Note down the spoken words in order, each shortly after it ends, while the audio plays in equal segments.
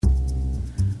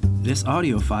This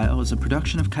audio file is a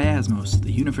production of Chiasmos,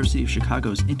 the University of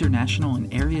Chicago's International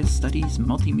and Area Studies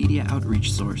multimedia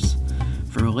outreach source.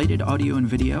 For related audio and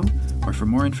video, or for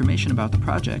more information about the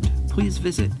project, please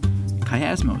visit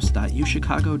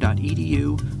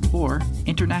chiasmos.uchicago.edu or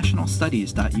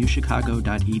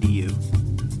internationalstudies.uchicago.edu.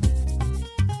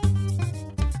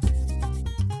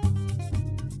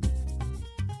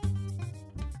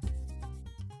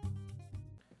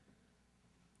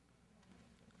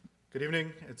 Good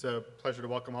evening. It's a pleasure to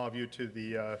welcome all of you to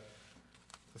the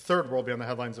third World Beyond the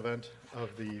Headlines event of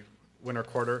the winter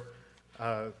quarter.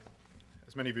 As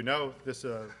many of you know, this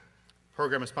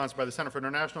program is sponsored by the Center for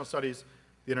International Studies,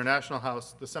 the International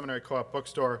House, the Seminary Co-op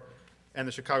Bookstore, and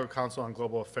the Chicago Council on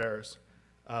Global Affairs.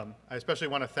 I especially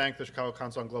want to thank the Chicago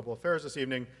Council on Global Affairs this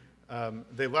evening.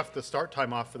 They left the start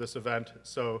time off for this event,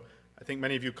 so I think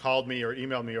many of you called me or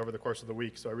emailed me over the course of the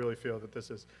week, so I really feel that this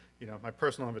is, my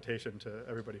personal invitation to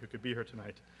everybody who could be here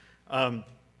tonight. I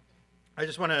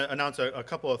just want to announce a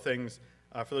couple of things.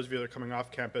 For those of you that are coming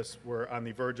off campus, we're on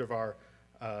the verge of our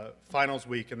finals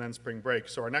week and then spring break,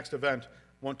 so our next event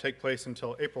won't take place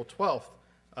until April 12th.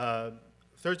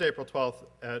 Thursday, April 12th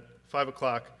at 5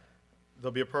 o'clock,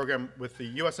 there'll be a program with the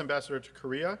U.S. Ambassador to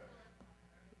Korea.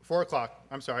 4 o'clock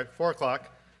on April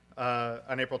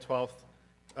 12th.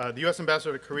 The U.S.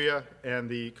 Ambassador to Korea and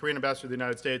the Korean Ambassador to the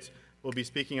United States will be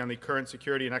speaking on the current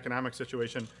security and economic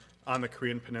situation on the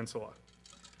Korean Peninsula.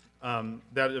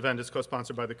 That event is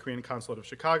co-sponsored by the Korean Consulate of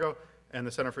Chicago and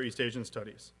the Center for East Asian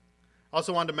Studies.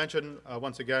 Also wanted to mention,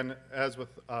 once again, as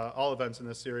with all events in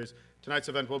this series, tonight's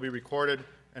event will be recorded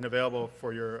and available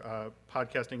for your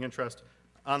podcasting interest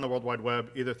on the World Wide Web,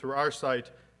 either through our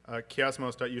site,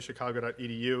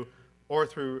 chiasmos.uchicago.edu, or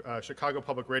through Chicago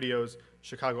Public Radio's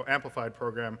Chicago Amplified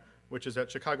program, which is at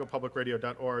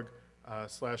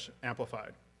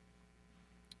chicagopublicradio.org/amplified.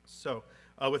 So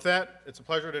with that, it's a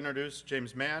pleasure to introduce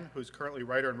James Mann, who's currently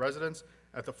writer-in-residence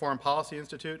at the Foreign Policy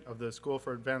Institute of the School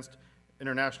for Advanced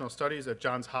International Studies at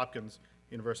Johns Hopkins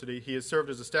University. He has served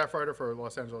as a staff writer for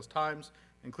Los Angeles Times,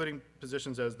 including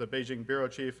positions as the Beijing bureau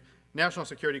chief, national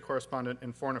security correspondent,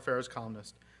 and foreign affairs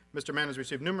columnist. Mr. Mann has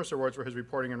received numerous awards for his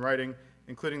reporting and writing,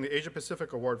 including the Asia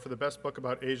Pacific Award for the best book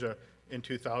about Asia in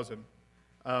 2000.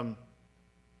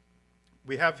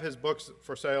 We have his books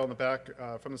for sale in the back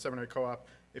from the Seminary Co-op.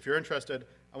 If you're interested,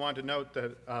 I wanted to note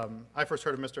that I first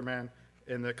heard of Mr. Mann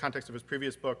in the context of his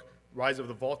previous book, Rise of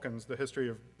the Vulcans, The History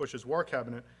of Bush's War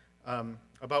Cabinet,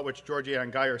 about which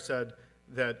Georgianne Geyer said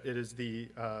that it is the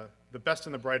best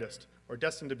and the brightest, or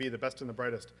destined to be the best and the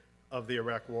brightest of the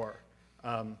Iraq War.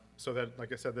 So that,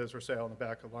 like I said, there's for sale in the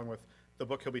back, along with the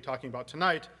book he'll be talking about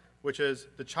tonight, which is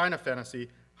The China Fantasy,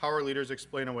 How Our Leaders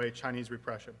Explain Away Chinese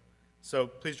Repression. So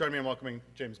please join me in welcoming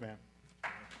James Mann.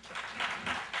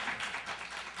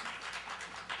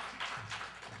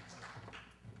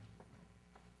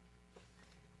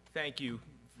 Thank you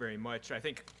very much. I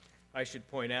think I should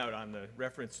point out on the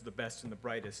reference to the best and the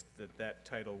brightest that that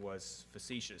title was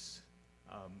facetious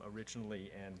originally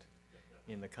and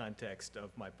in the context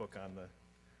of my book on the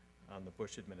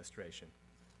Bush administration.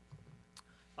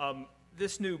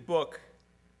 This new book,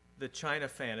 The China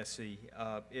Fantasy,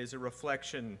 is a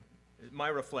reflection, my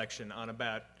reflection on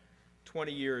about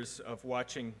 20 years of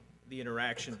watching the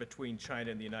interaction between China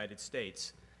and the United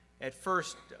States. At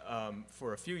first,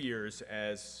 for a few years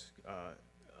as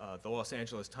the Los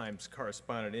Angeles Times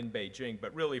correspondent in Beijing,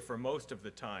 but really for most of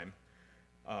the time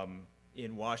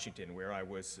in Washington, where I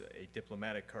was a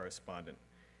diplomatic correspondent.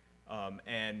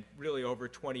 And really over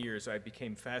 20 years, I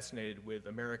became fascinated with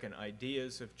American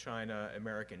ideas of China,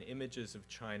 American images of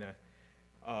China,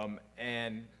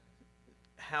 and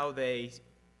how they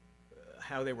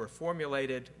were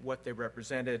formulated, what they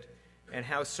represented, and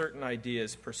how certain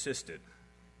ideas persisted.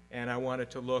 And I wanted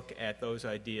to look at those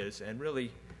ideas and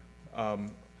really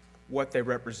what they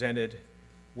represented,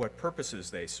 what purposes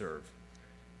they serve.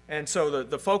 And so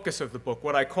the focus of the book,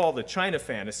 what I call the China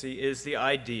Fantasy, is the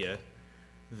idea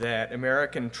that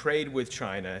American trade with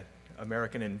China,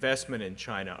 American investment in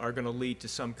China, are going to lead to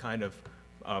some kind of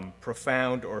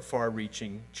profound or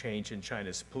far-reaching change in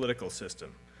China's political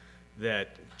system.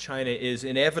 That China is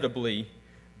inevitably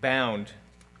bound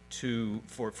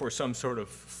for some sort of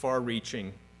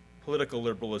far-reaching political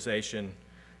liberalization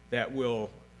that will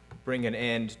bring an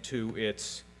end to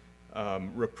its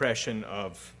repression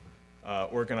of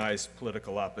organized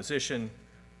political opposition,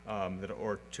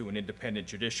 or to an independent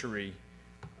judiciary,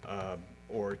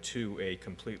 or to a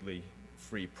completely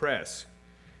free press.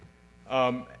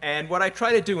 And what I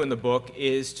try to do in the book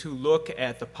is to look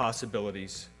at the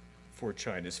possibilities for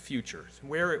China's future.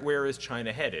 Where is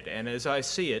China headed? And as I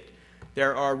see it,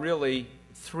 there are really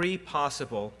three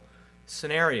possible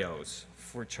scenarios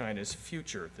for China's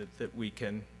future that we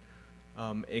can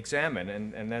examine,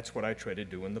 and that's what I try to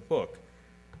do in the book.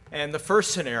 And the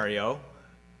first scenario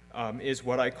is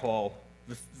what I call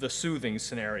the soothing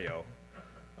scenario.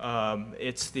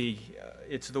 It's the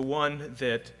one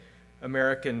that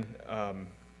American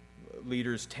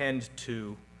leaders tend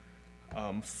to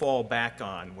fall back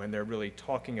on when they're really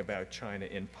talking about China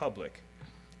in public.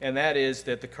 And that is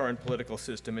that the current political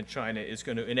system in China is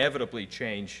going to inevitably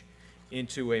change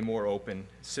into a more open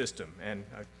system. And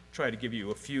I try to give you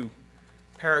a few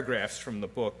paragraphs from the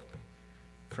book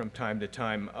from time to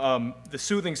time. The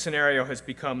soothing scenario has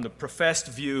become the professed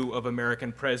view of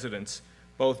American presidents,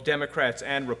 both Democrats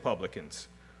and Republicans.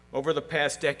 Over the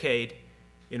past decade,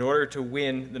 in order to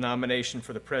win the nomination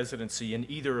for the presidency in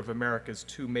either of America's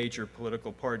two major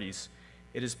political parties,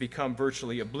 it has become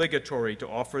virtually obligatory to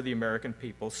offer the American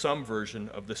people some version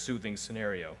of the soothing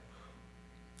scenario.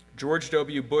 George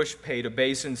W. Bush paid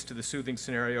obeisance to the soothing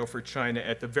scenario for China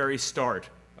at the very start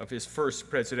of his first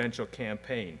presidential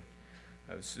campaign.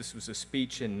 This was a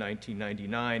speech in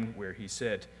 1999 where he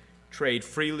said, "Trade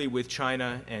freely with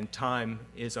China and time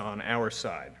is on our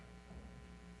side."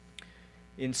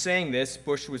 In saying this,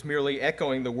 Bush was merely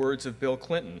echoing the words of Bill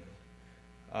Clinton.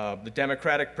 The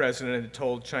Democratic president had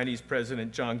told Chinese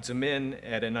President Jiang Zemin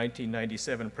at a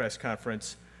 1997 press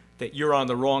conference that you're on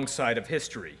the wrong side of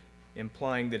history,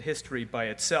 implying that history by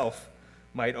itself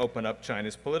might open up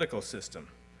China's political system.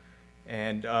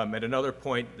 And at another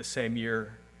point the same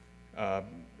year,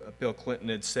 Bill Clinton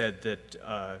had said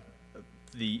that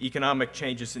the economic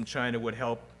changes in China would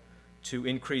help to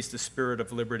increase the spirit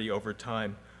of liberty over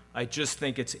time. I just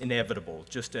think it's inevitable,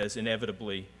 just as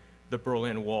inevitably the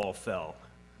Berlin Wall fell.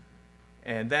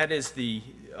 And that is the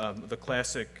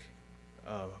classic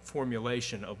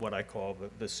formulation of what I call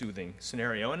the soothing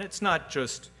scenario. And it's not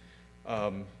just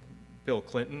Bill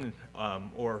Clinton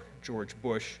or George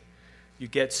Bush. You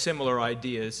get similar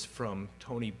ideas from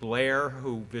Tony Blair,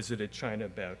 who visited China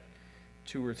about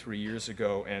 2 or 3 years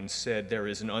ago and said there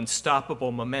is an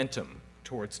unstoppable momentum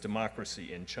towards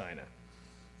democracy in China.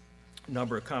 A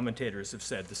number of commentators have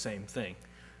said the same thing.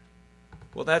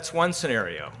 Well, that's one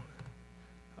scenario.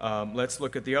 Let's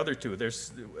look at the other two.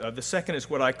 The second is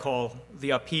what I call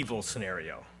the upheaval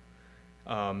scenario.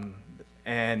 And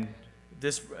in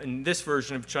this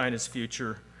version of China's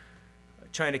future,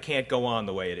 China can't go on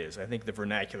the way it is. I think the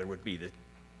vernacular would be that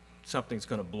something's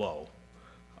going to blow.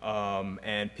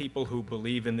 And people who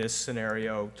believe in this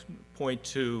scenario point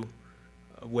to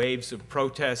waves of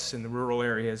protests in the rural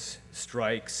areas,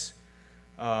 strikes,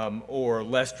 or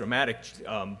less dramatic,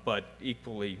 but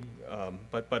equally,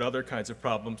 but other kinds of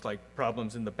problems, like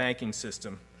problems in the banking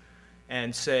system,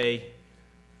 and say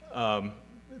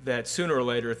that sooner or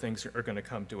later things are going to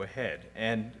come to a head.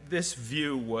 And this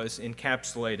view was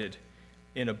encapsulated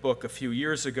in a book a few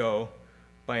years ago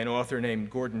by an author named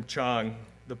Gordon Chang.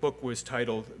 The book was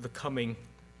titled The Coming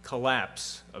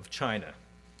Collapse of China.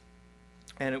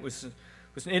 And it was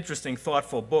an interesting,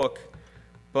 thoughtful book,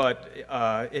 but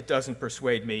it doesn't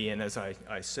persuade me, and as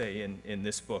I say in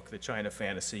this book, The China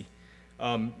Fantasy,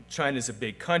 China's a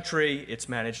big country. It's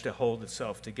managed to hold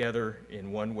itself together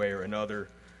in one way or another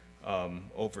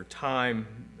over time.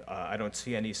 I don't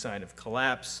see any sign of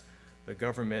collapse. The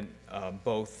government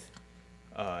both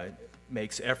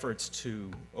makes efforts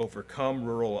to overcome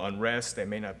rural unrest. They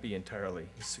may not be entirely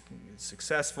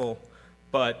successful,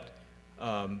 but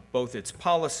both its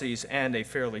policies and a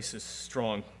fairly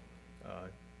strong,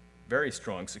 very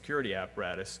strong security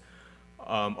apparatus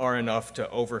are enough to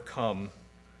overcome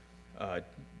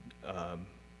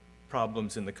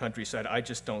problems in the countryside. I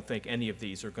just don't think any of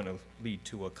these are going to lead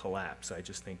to a collapse. I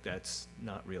just think that's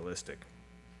not realistic.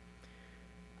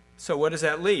 So what does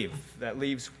that leave? That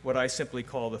leaves what I simply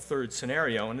call the third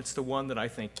scenario, and it's the one that I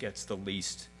think gets the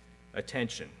least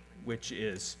attention, which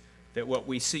is that what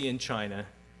we see in China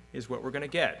is what we're going to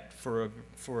get for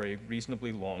a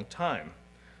reasonably long time.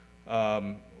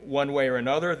 One way or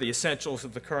another, the essentials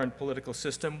of the current political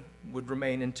system would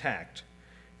remain intact.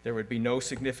 There would be no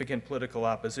significant political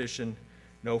opposition,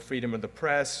 no freedom of the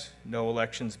press, no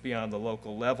elections beyond the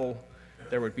local level.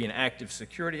 There would be an active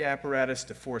security apparatus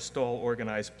to forestall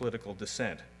organized political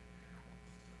dissent.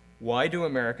 Why do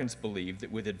Americans believe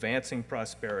that with advancing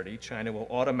prosperity, China will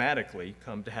automatically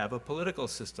come to have a political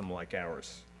system like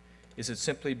ours? Is it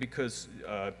simply because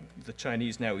the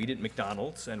Chinese now eat at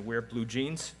McDonald's and wear blue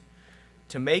jeans?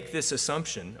 To make this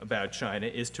assumption about China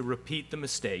is to repeat the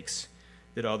mistakes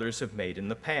that others have made in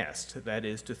the past. That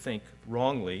is, to think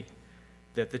wrongly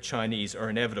that the Chinese are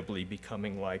inevitably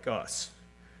becoming like us.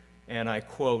 And I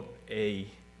quote an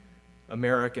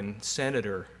American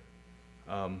senator,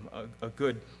 a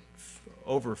good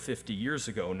over 50 years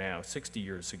ago now, 60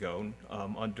 years ago,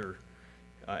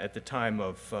 at the time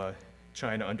of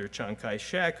China under Chiang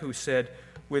Kai-shek, who said,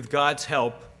 "With God's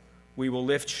help, we will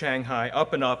lift Shanghai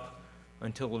up and up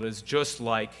until it is just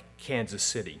like Kansas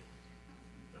City."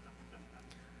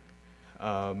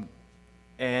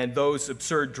 And those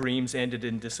absurd dreams ended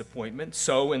in disappointment.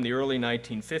 So in the early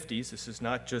 1950s, this is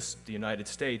not just the United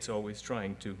States always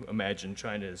trying to imagine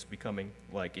China as becoming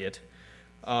like it.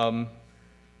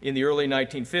 In the early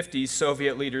 1950s,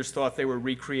 Soviet leaders thought they were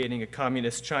recreating a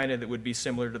communist China that would be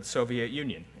similar to the Soviet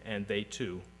Union, and they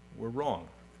too were wrong.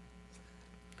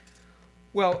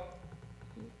 Well,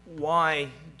 why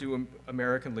do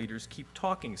American leaders keep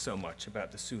talking so much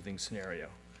about the soothing scenario?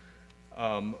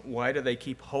 Why do they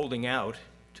keep holding out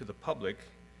to the public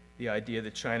the idea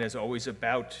that China is always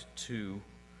about to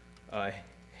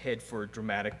head for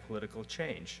dramatic political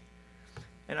change?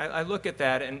 And I look at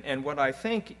that, and what I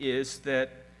think is that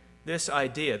this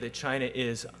idea that China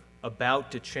is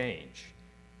about to change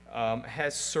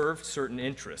has served certain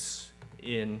interests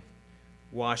in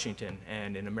Washington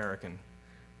and in American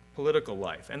political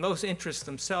life. And those interests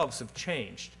themselves have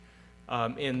changed.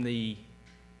 In the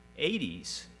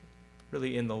 80s,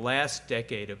 really in the last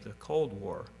decade of the Cold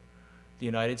War, the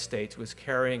United States was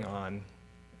carrying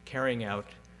out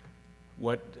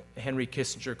what Henry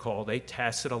Kissinger called a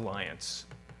tacit alliance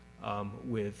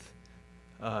with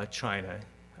China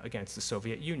against the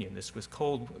Soviet Union. This was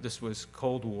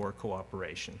Cold War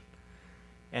cooperation.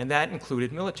 And that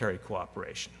included military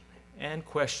cooperation. And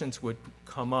questions would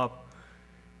come up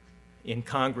in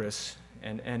Congress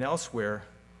and elsewhere.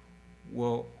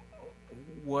 Well,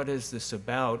 what is this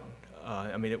about?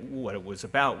 What it was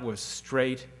about was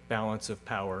straight balance of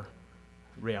power,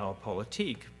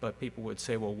 realpolitik. But people would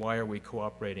say, well, why are we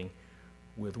cooperating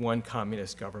with one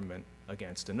communist government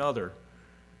against another?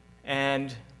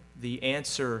 And the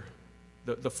answer,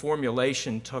 the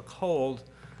formulation took hold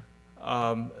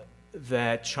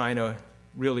that China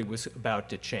really was about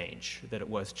to change, that it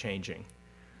was changing.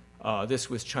 This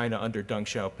was China under Deng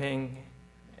Xiaoping,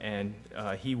 and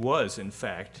he was, in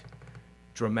fact,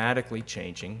 dramatically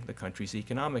changing the country's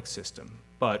economic system.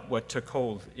 But what took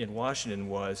hold in Washington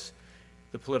was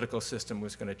the political system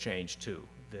was going to change too,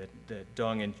 that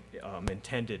Deng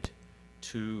intended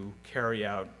to carry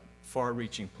out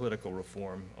far-reaching political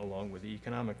reform along with the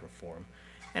economic reform.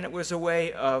 And it was a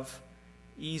way of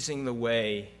easing the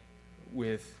way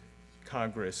with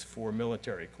Congress for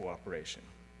military cooperation.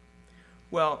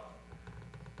 Well,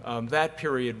 that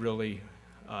period really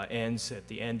ends at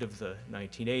the end of the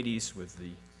 1980s with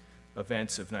the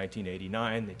events of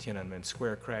 1989, the Tiananmen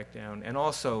Square crackdown, and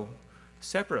also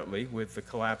separately with the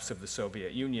collapse of the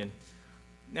Soviet Union.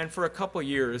 And for a couple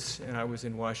years, and I was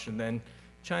in Washington then,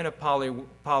 China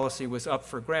policy was up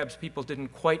for grabs. People didn't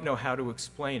quite know how to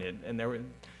explain it. And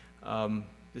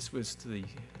this was the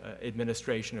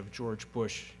administration of George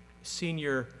Bush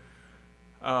Sr.,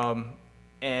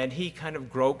 and he kind of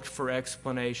groped for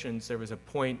explanations. There was a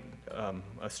point,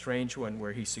 a strange one,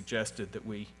 where he suggested that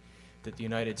the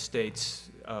United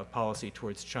States policy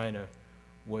towards China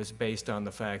was based on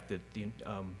the fact that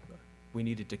we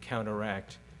needed to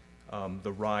counteract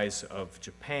the rise of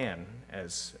Japan,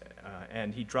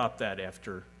 and he dropped that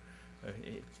after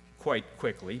quite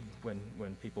quickly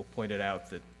when people pointed out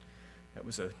that that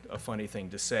was a funny thing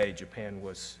to say. Japan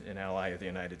was an ally of the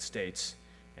United States,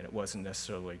 and it wasn't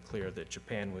necessarily clear that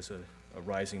Japan was a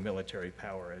rising military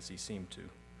power, as he seemed to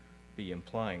be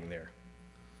implying there.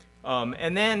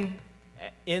 And then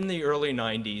in the early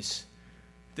 90s,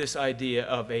 this idea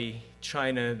of a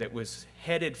China that was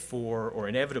headed for, or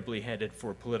inevitably headed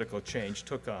for, political change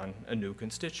took on a new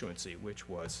constituency, which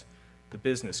was the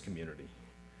business community.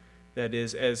 That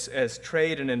is, as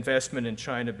trade and investment in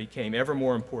China became ever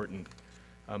more important,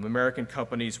 American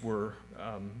companies were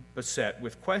beset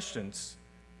with questions,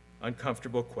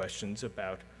 uncomfortable questions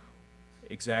about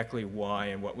exactly why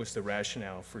and what was the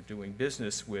rationale for doing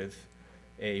business with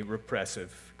a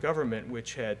repressive government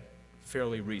which had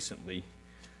fairly recently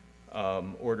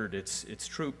ordered its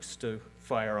troops to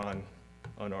fire on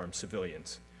unarmed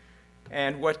civilians.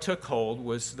 And what took hold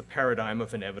was the paradigm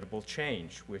of inevitable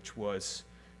change, which was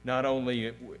not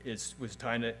only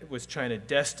was China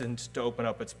destined to open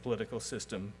up its political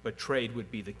system, but trade would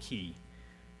be the key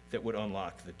that would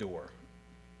unlock the door.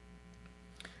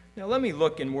 Now let me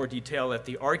look in more detail at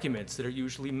the arguments that are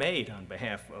usually made on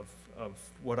behalf of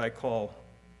what I call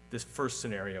this first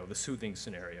scenario, the soothing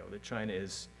scenario, that China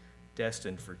is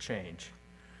destined for change.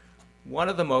 One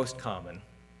of the most common,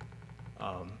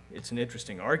 it's an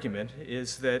interesting argument,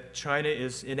 is that China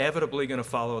is inevitably going to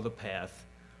follow the path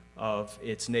of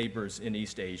its neighbors in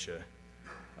East Asia,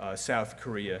 South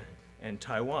Korea and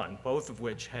Taiwan, both of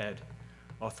which had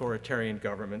authoritarian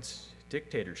governments,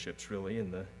 dictatorships really,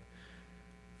 in the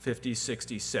 50s,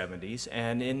 60s, 70s,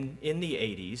 and in the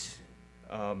 80s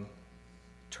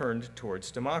turned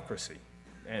towards democracy.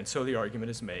 And so the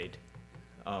argument is made,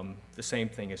 the same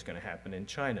thing is going to happen in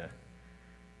China.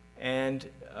 And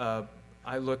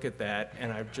I look at that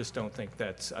and I just don't think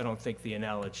I don't think the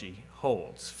analogy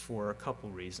holds for a couple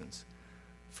reasons.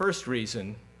 First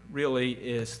reason really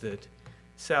is that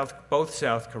both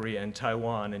South Korea and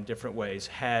Taiwan in different ways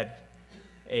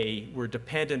were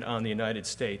dependent on the United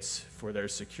States for their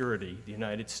security. The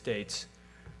United States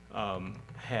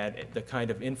had the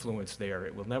kind of influence there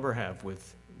it will never have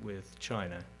with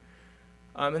China.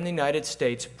 And the United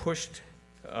States pushed,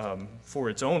 for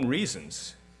its own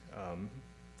reasons,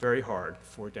 very hard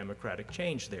for democratic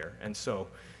change there. And so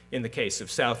in the case of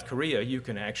South Korea, you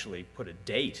can actually put a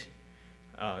date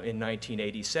in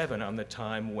 1987 on the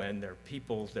time when there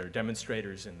are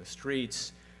demonstrators in the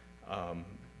streets.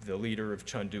 The leader of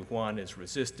Chun Doo-hwan is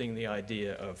resisting the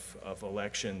idea of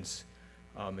elections,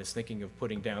 is thinking of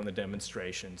putting down the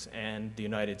demonstrations, and the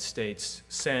United States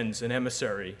sends an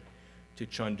emissary to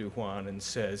Chun Doo-hwan and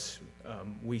says,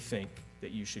 we think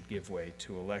that you should give way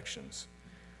to elections.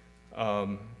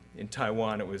 In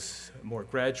Taiwan, it was a more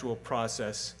gradual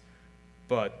process,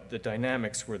 but the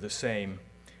dynamics were the same.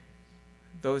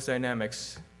 Those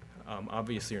dynamics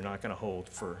obviously are not going to hold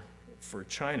for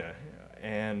China.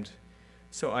 And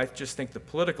so I just think the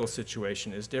political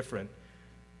situation is different.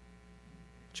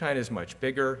 China is much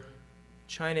bigger.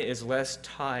 China is less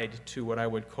tied to what I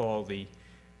would call the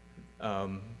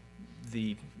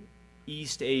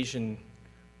East Asian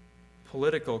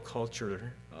political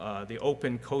culture, the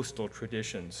open coastal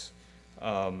traditions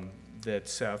that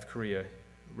South Korea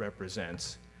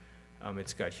represents.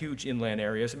 It's got huge inland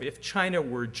areas. I mean, if China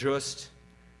were just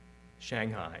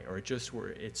Shanghai or just were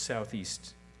its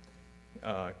southeast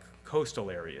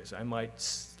coastal areas, I might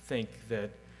think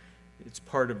that it's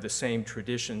part of the same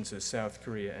traditions as South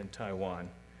Korea and Taiwan.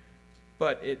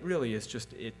 But it really is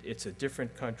just, it's a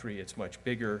different country, it's much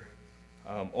bigger,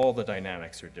 all the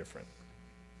dynamics are different.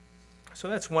 So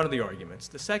that's one of the arguments.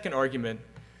 The second argument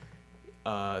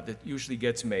that usually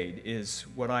gets made is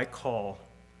what I call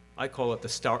it the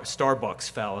Starbucks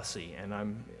fallacy, and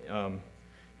I'm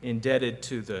indebted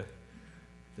to the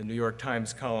New York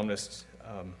Times columnist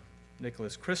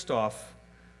Nicholas Kristof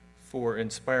for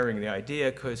inspiring the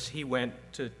idea, because he went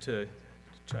to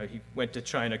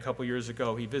China a couple years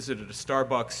ago. He visited a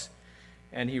Starbucks,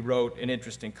 and he wrote an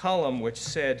interesting column which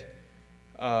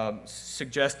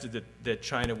suggested that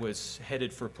China was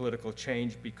headed for political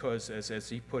change because, as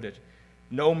he put it,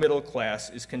 no middle class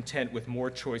is content with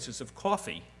more choices of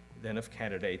coffee than of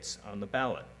candidates on the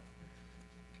ballot.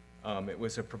 It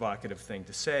was a provocative thing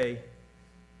to say,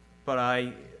 but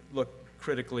I look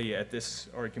critically at this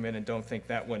argument and don't think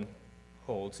that one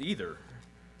holds either.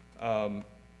 And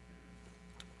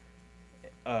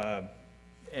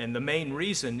the main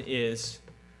reason is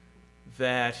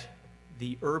that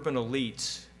the urban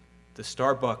elites, the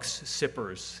Starbucks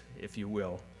sippers, if you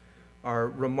will, are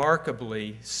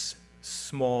remarkably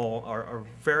small, are a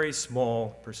very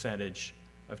small percentage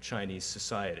of Chinese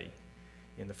society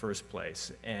in the first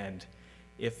place. And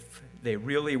if there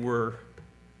really were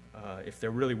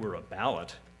a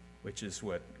ballot, which is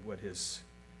what his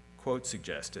quote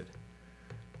suggested,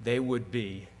 they would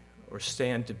be, or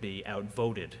stand to be,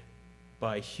 outvoted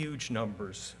by huge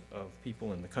numbers of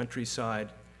people in the countryside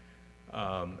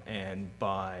and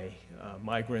by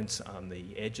migrants on the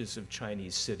edges of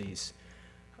Chinese cities.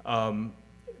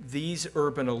 These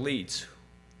urban elites,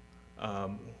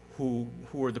 who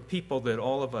are the people that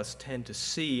all of us tend to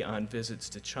see on visits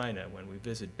to China when we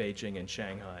visit Beijing and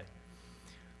Shanghai,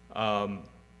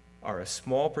 are a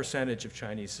small percentage of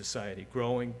Chinese society,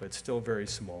 growing but still very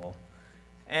small,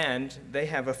 and they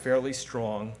have a fairly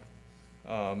strong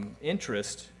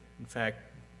interest, in fact,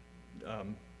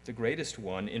 the greatest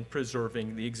one, in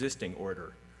preserving the existing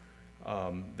order.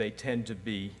 They tend to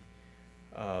be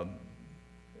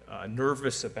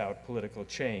nervous about political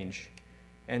change.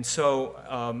 And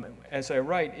so, as I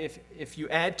write, if you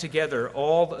add together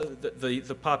all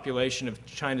the population of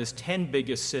China's 10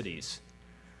 biggest cities,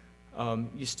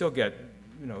 you still get,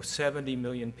 70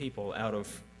 million people out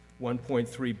of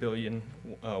 1.3 billion,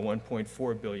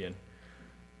 1.4 billion.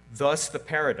 Thus, the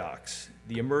paradox: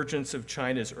 the emergence of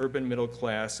China's urban middle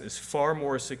class is far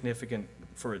more significant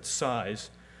for its size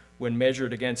when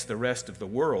measured against the rest of the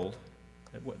world.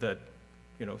 That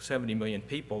 70 million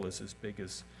people is as big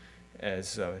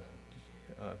as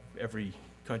every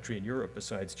country in Europe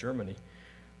besides Germany.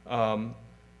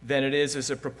 than it is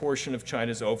as a proportion of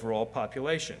China's overall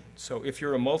population. So if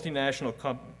you're a multinational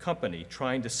company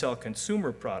trying to sell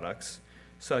consumer products,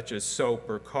 such as soap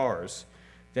or cars,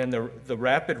 then the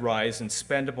rapid rise in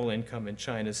spendable income in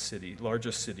China's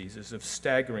largest cities is of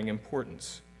staggering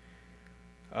importance.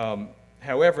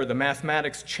 However, the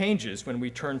mathematics changes when we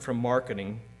turn from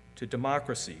marketing to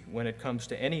democracy. When it comes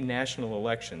to any national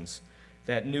elections,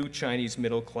 that new Chinese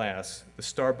middle class, the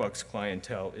Starbucks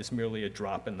clientele, is merely a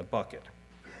drop in the bucket.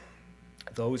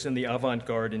 Those in the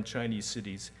avant-garde in Chinese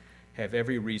cities have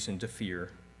every reason to fear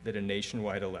that in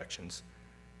nationwide elections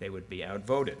they would be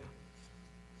outvoted.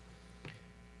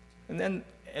 And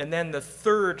then the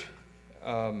third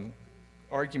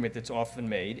argument that's often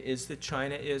made is that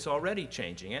China is already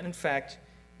changing, and in fact,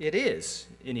 it is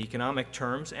in economic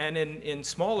terms and in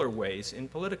smaller ways in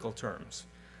political terms.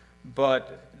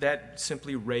 But that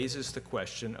simply raises the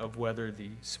question of whether the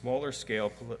smaller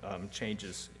scale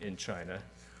changes in China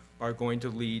are going to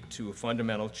lead to a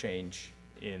fundamental change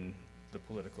in the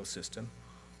political system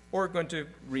or going to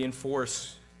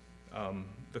reinforce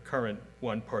the current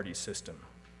one-party system.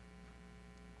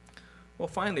 Well,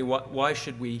 finally, why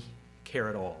should we care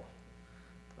at all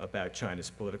about China's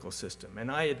political system?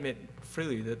 And I admit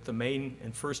freely that the main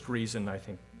and first reason I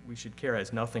think we should care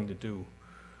has nothing to do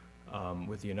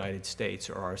with the United States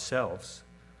or ourselves,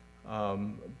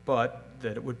 but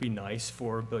that it would be nice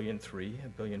for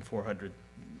 1.4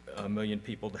 billion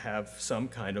people to have some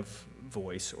kind of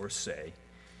voice or say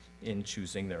in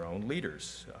choosing their own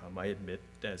leaders. I admit,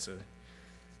 as a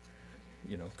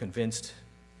convinced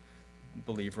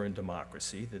believer in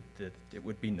democracy, that it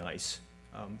would be nice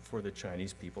for the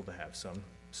Chinese people to have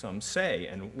some say.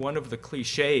 And one of the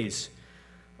cliches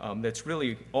that's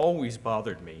really always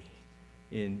bothered me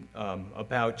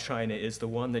about China is the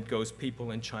one that goes,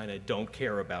 people in China don't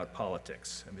care about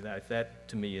politics. I mean, that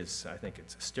to me is, I think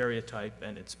it's a stereotype,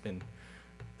 and it's been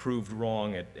proved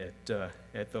wrong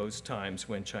at those times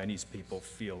when Chinese people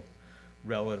feel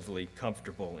relatively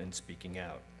comfortable in speaking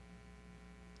out.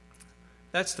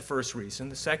 That's the first reason.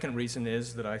 The second reason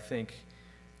is that I think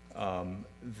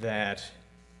that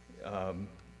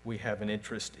we have an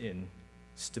interest in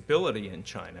stability in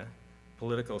China,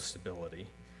 political stability.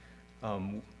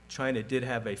 China did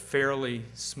have a fairly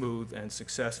smooth and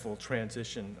successful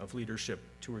transition of leadership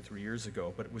 2 or 3 years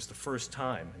ago, but it was the first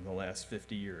time in the last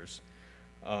 50 years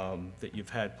that you've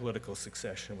had political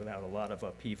succession without a lot of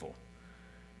upheaval.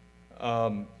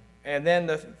 And then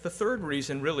the third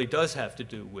reason really does have to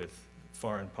do with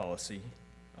foreign policy,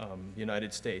 the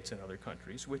United States and other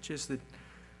countries, which is that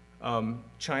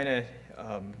China,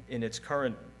 in its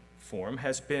current form,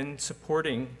 has been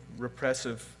supporting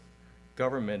repressive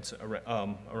governments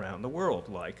around the world,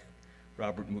 like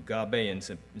Robert Mugabe in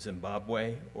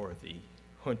Zimbabwe or the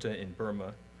junta in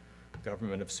Burma,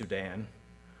 government of Sudan.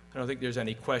 I don't think there's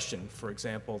any question, for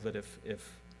example, that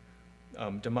if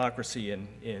democracy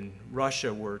in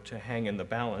Russia were to hang in the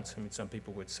balance, I mean, some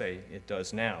people would say it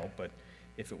does now, but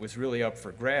if it was really up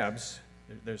for grabs,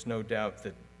 there's no doubt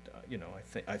that,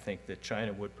 I think that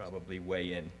China would probably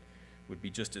weigh in, would be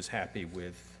just as happy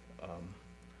with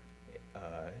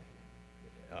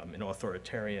an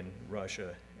authoritarian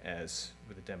Russia as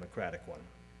with a democratic one.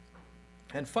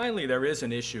 And finally, there is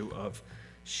an issue of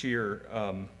sheer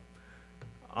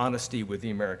honesty with the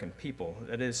American people.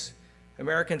 That is,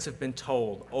 Americans have been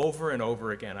told over and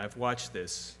over again, I've watched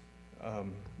this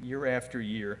year after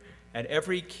year, at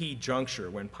every key juncture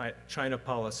when China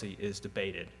policy is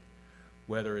debated,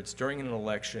 whether it's during an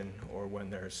election or when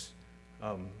there's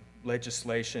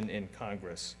legislation in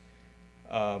Congress,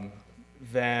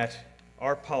 that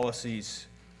our policies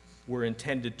were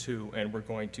intended to and were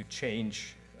going to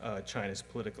change China's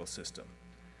political system.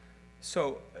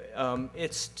 So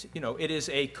it is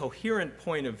a coherent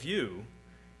point of view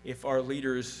if our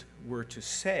leaders were to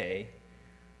say,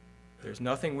 there's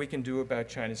nothing we can do about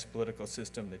China's political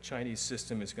system. The Chinese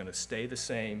system is going to stay the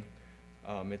same.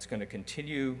 It's going to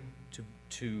continue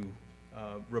to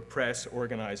repress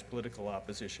organized political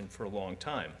opposition for a long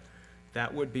time.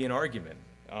 That would be an argument.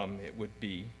 It would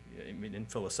be, in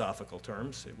philosophical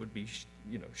terms, it would be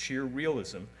sheer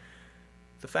realism.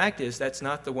 The fact is that's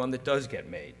not the one that does get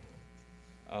made.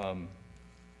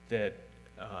 That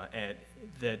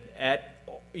at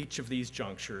each of these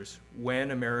junctures,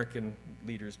 when American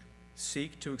leaders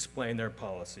seek to explain their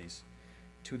policies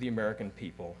to the American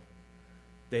people,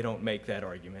 they don't make that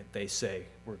argument. They say,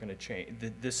 we're going to change,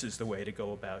 this is the way to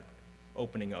go about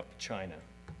opening up China.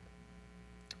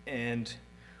 And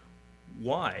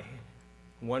why?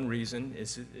 One reason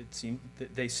is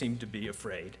they seem to be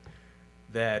afraid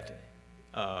that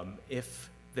if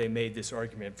they made this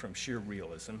argument from sheer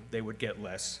realism, they would get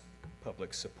less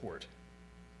public support.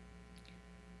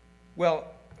 Well,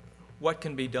 what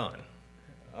can be done?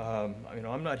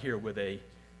 I'm not here with a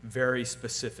very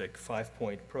specific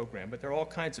 5-point program, but there are all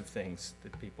kinds of things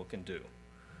that people can do.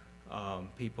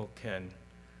 People can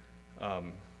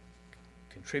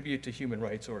contribute to human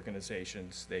rights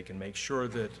organizations. They can make sure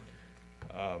that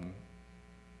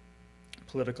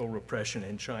political repression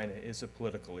in China is a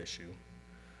political issue.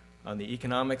 On the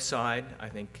economic side, I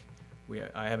think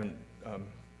I haven't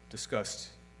discussed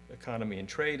economy and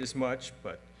trade as much,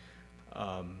 but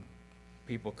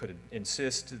people could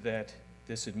insist that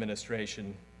this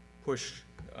administration push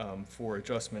for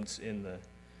adjustments in the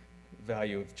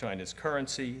value of China's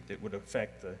currency that would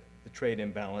affect the trade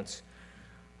imbalance.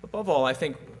 Above all, I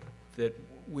think that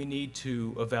we need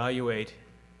to evaluate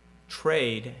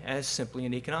trade as simply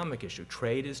an economic issue.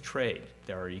 Trade is trade.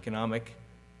 There are economic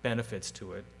benefits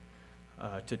to it,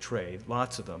 to trade,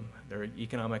 lots of them. There are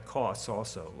economic costs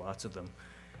also, lots of them.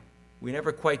 We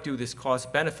never quite do this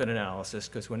cost-benefit analysis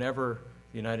because whenever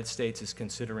the United States is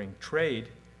considering trade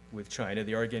with China,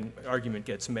 the argument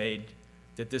gets made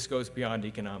that this goes beyond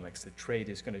economics, that trade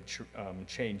is going to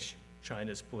change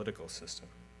China's political system.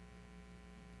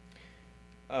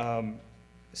 I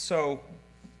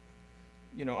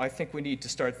think we need to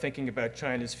start thinking about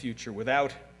China's future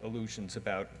without illusions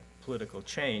about political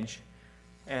change.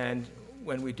 And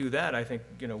when we do that, I think,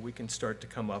 we can start to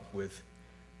come up with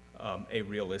a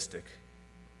realistic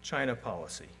China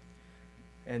policy.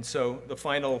 And so the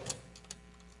final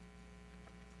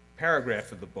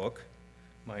paragraph of the book,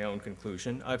 my own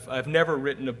conclusion, I've never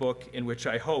written a book in which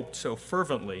I hoped so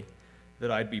fervently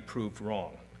that I'd be proved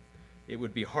wrong. It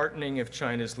would be heartening if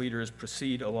China's leaders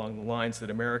proceed along the lines that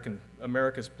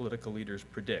America's political leaders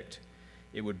predict.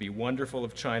 It would be wonderful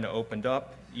if China opened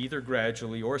up, either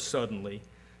gradually or suddenly,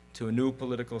 to a new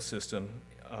political system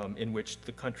in which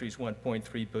the country's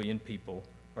 1.3 billion people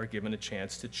are given a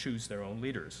chance to choose their own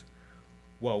leaders.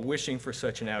 While wishing for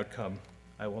such an outcome,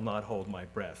 I will not hold my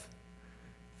breath.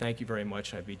 Thank you very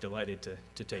much. I'd be delighted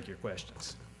to take your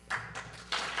questions.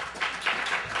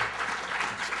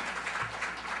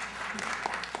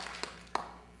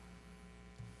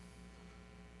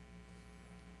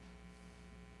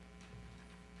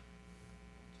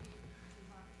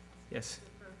 Yes.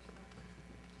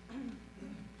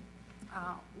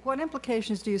 What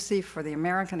implications do you see for the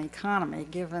American economy,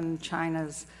 given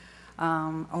China's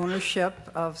ownership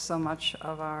of so much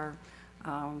of our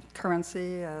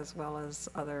currency, as well as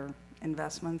other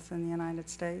investments in the United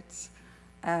States,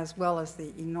 as well as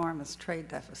the enormous trade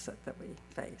deficit that we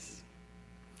face?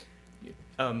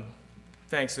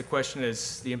 Thanks. The question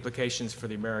is the implications for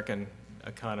the American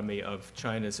economy of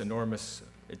China's enormous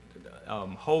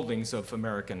holdings of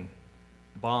American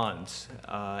bonds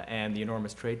and the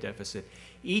enormous trade deficit.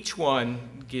 Each one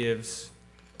gives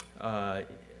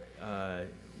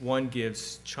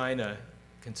China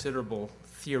considerable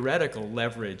theoretical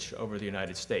leverage over the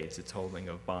United States, its holding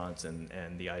of bonds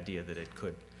and the idea that it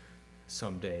could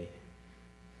someday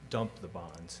dump the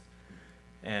bonds.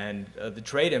 And the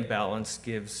trade imbalance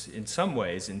gives, in some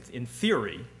ways, in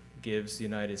theory, gives the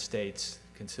United States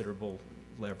considerable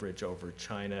leverage over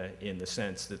China in the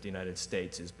sense that the United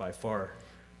States is by far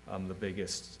the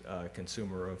biggest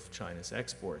consumer of China's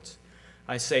exports.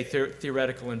 I say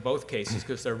theoretical in both cases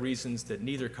because there are reasons that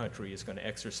neither country is going to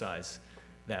exercise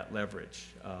that leverage.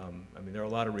 There are a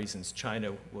lot of reasons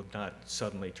China will not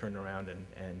suddenly turn around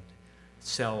and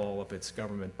sell all of its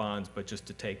government bonds, but just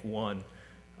to take one.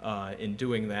 In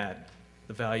doing that,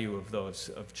 the value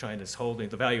of China's holding,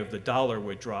 the value of the dollar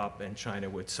would drop and China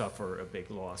would suffer a big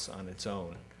loss on its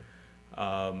own.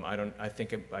 I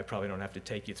think I probably don't have to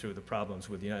take you through the problems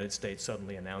with the United States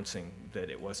suddenly announcing that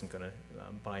it wasn't going to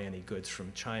buy any goods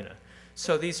from China.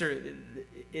 So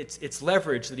it's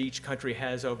leverage that each country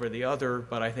has over the other,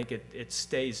 but I think it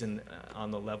stays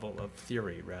on the level of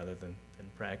theory rather than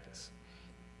practice.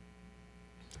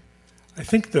 I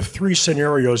think the three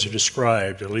scenarios you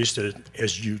described, at least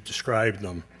as you described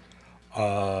them,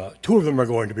 two of them are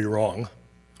going to be wrong,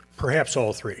 perhaps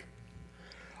all three.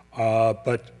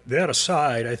 But that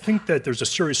aside, I think that there's a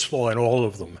serious flaw in all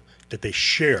of them, that they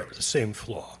share the same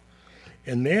flaw.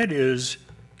 And that is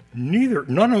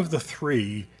none of the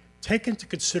three take into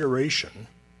consideration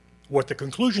what the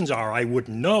conclusions are. I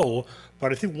wouldn't know,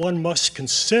 but I think one must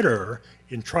consider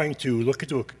in trying to look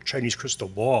into a Chinese crystal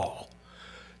ball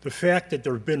the fact that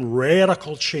there have been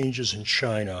radical changes in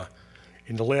China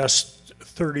in the last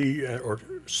 30 or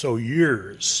so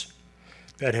years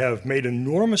that have made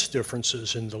enormous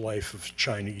differences in the life of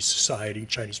Chinese society,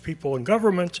 Chinese people and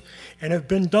government, and have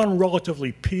been done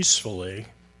relatively peacefully.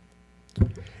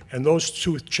 And those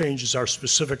two changes are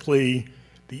specifically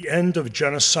the end of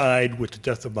genocide with the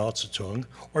death of Mao Zedong,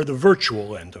 or the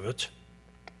virtual end of it,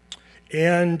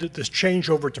 and this change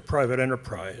over to private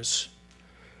enterprise.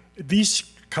 These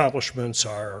accomplishments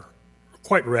are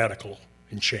quite radical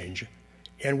in change,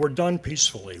 and were done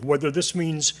peacefully. Whether this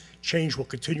means change will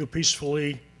continue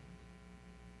peacefully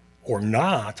or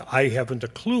not, I haven't a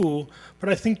clue, but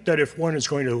I think that if one is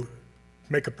going to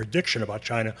make a prediction about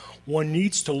China, one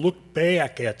needs to look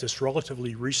back at these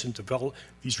relatively recent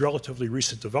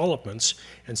developments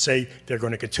and say they're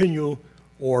going to continue,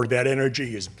 or that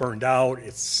energy is burned out.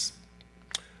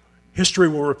 History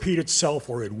will repeat itself,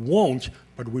 or it won't,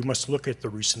 but we must look at the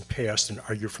recent past and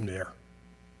argue from there.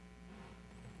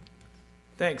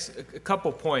 Thanks. A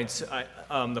couple points.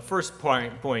 The first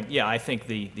point, yeah, I think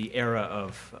the era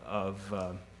of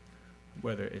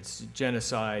whether it's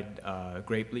genocide,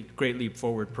 Great Leap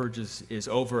Forward purges is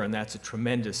over, and that's a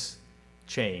tremendous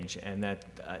change, and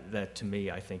that to me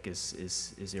I think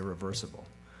is irreversible.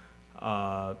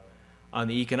 On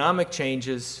the economic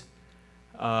changes,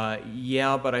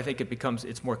 yeah, but I think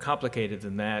it's more complicated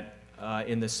than that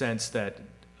in the sense that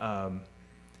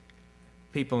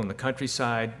people in the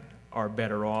countryside are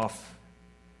better off,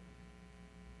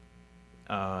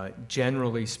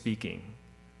 generally speaking.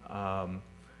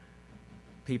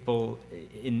 People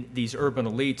in these urban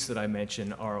elites that I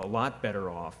mentioned are a lot better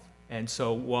off. And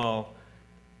so while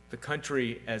the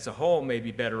country as a whole may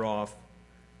be better off,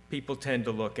 people tend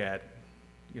to look at,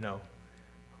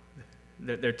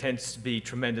 there tends to be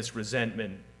tremendous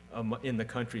resentment in the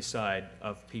countryside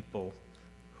of people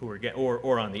who are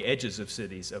or on the edges of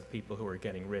cities of people who are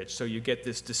getting rich. So you get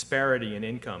this disparity in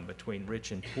income between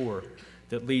rich and poor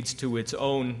that leads to its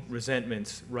own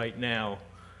resentments right now.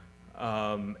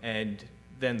 And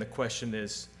then the question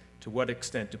is, to what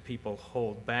extent do people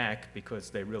hold back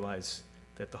because they realize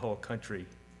that the whole country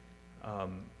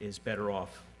is better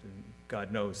off,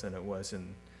 God knows, than it was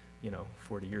in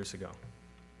 40 years ago.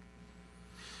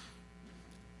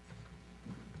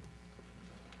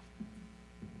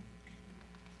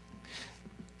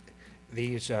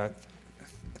 These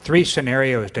three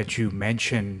scenarios that you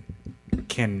mentioned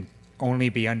can only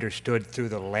be understood through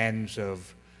the lens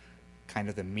of kind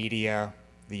of the media,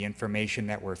 the information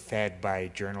that we're fed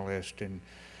by journalists and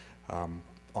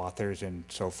authors and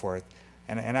so forth.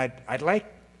 And I'd like,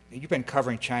 you've been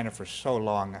covering China for so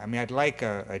long, I mean, I'd like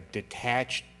a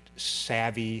detached,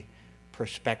 savvy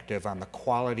perspective on the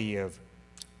quality of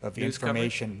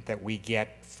information that we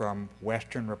get from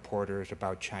Western reporters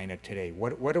about China today.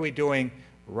 What are we doing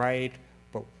right,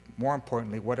 but more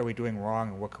importantly, what are we doing wrong,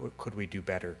 and what could we do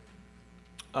better?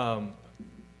 The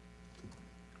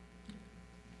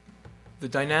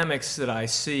dynamics that I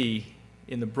see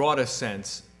in the broadest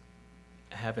sense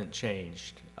haven't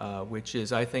changed, which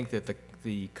is I think that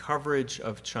the coverage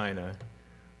of China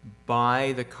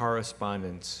by the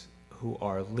correspondents who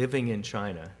are living in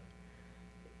China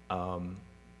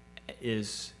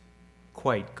is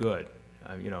quite good.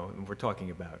 We're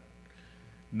talking about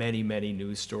many, many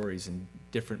news stories in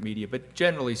different media, but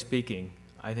generally speaking,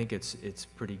 I think it's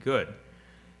pretty good.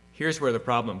 Here's where the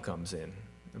problem comes in.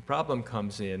 The problem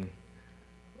comes in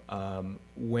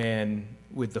when,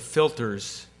 with the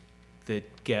filters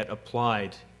that get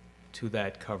applied to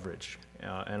that coverage,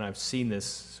 and I've seen this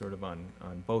sort of on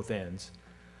both ends.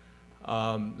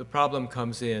 The problem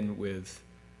comes in with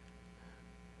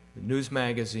the news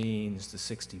magazines, the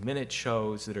 60-minute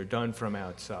shows that are done from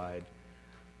outside,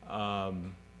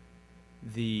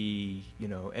 the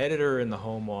editor in the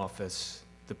home office,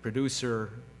 the producer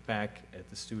back at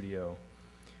the studio,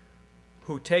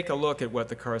 who take a look at what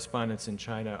the correspondents in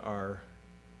China are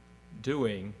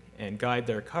doing and guide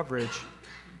their coverage,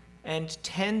 and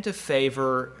tend to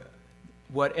favor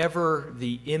whatever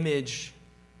the image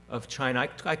of China,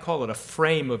 I call it a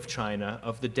frame of China,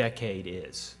 of the decade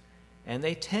is. And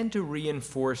they tend to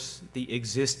reinforce the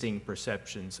existing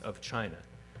perceptions of China.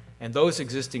 And those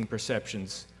existing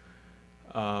perceptions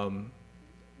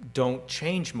don't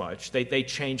change much. They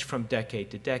change from decade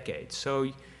to decade.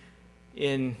 So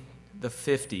in the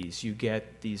 50s, you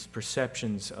get these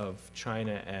perceptions of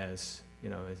China as,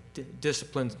 a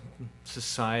disciplined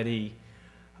society,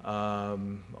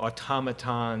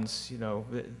 automatons,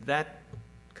 that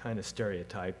kind of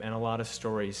stereotype, and a lot of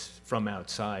stories from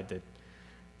outside that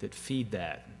feed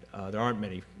that. There aren't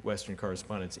many Western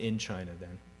correspondents in China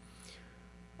then.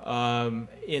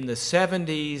 In the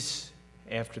 70s,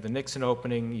 after the Nixon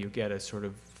opening, you get a sort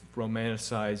of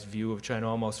romanticized view of China,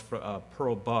 almost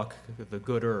Pearl Buck, the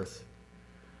good earth.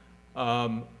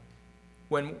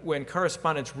 When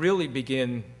correspondents really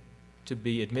begin to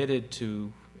be admitted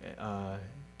to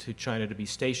China, to be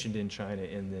stationed in China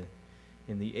in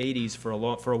in the 80s, for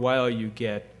a while you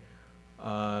get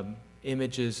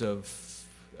images of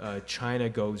China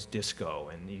goes disco,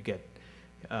 and you get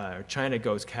China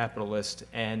goes capitalist,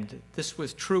 and this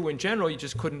was true in general. You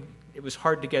just couldn't, it was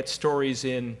hard to get stories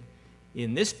in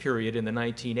this period, in the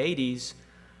 1980s,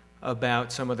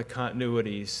 about some of the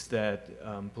continuities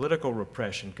that political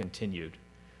repression continued.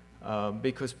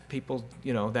 Because people,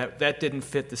 you know, that didn't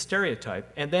fit the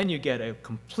stereotype. And then you get a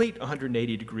complete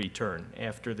 180-degree turn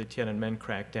after the Tiananmen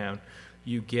crackdown.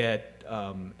 You get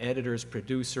editors,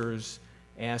 producers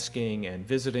asking and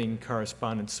visiting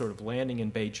correspondents sort of landing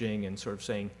in Beijing and sort of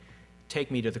saying, take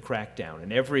me to the crackdown.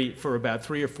 And for about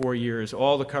 3 or 4 years,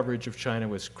 all the coverage of China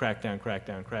was crackdown,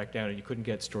 crackdown, crackdown, and you couldn't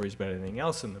get stories about anything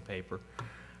else in the paper.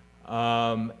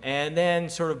 And then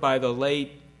sort of by the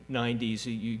late 90s,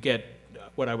 you get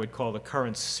what I would call the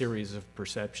current series of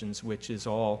perceptions, which is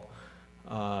all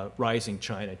rising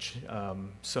China.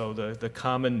 So the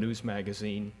common news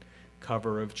magazine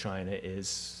cover of China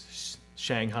is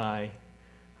Shanghai,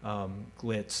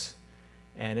 glitz,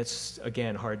 and it's,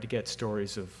 again, hard to get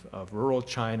stories of rural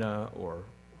China or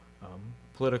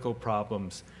political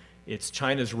problems. It's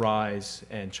China's rise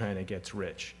and China gets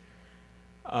rich.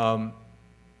 You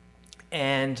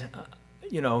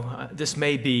know, this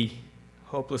may be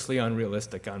hopelessly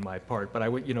unrealistic on my part, but I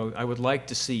would like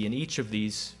to see in each of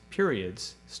these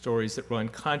periods stories that run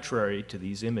contrary to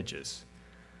these images.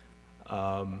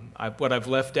 What I've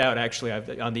left out, actually,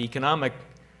 on the economic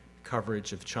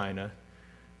coverage of China,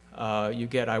 you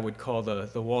get, I would call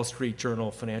the Wall Street Journal,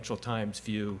 Financial Times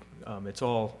view. It's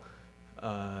all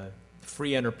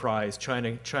free enterprise.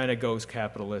 China goes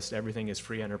capitalist. Everything is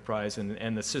free enterprise,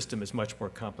 and the system is much more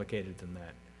complicated than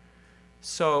that.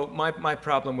 So my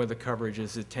problem with the coverage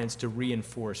is it tends to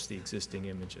reinforce the existing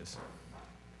images.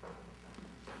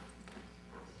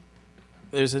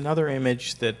 There's another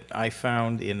image that I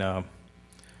found in a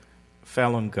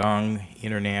Falun Gong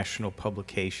international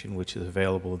publication, which is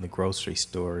available in the grocery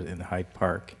store in Hyde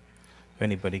Park, if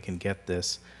anybody can get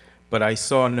this. But I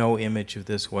saw no image of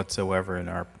this whatsoever in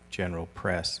our general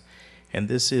press. And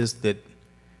this is that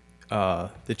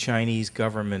the Chinese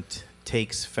government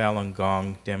takes Falun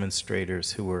Gong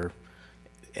demonstrators who were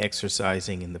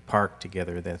exercising in the park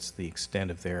together, that's the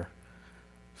extent of their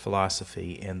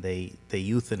philosophy, and they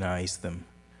euthanize them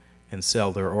and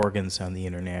sell their organs on the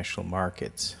international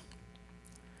markets.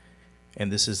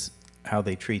 And this is how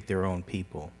they treat their own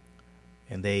people.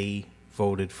 And they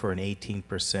voted for an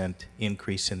 18%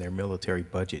 increase in their military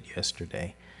budget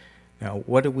yesterday. Now,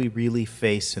 what do we really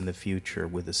face in the future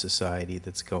with a society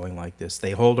that's going like this?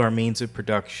 They hold our means of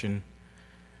production.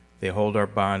 They hold our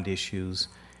bond issues.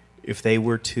 If they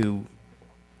were to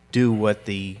do what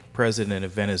the president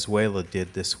of Venezuela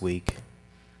did this week,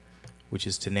 which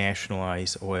is to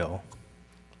nationalize oil,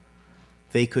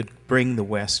 they could bring the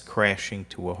West crashing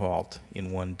to a halt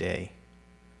in one day.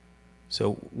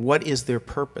 So what is their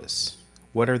purpose?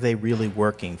 What are they really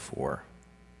working for?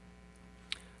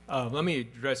 Let me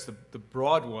address the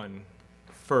broad one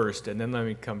first, and then let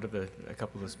me come to a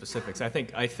couple of the specifics. I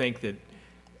think that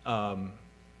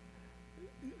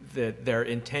that their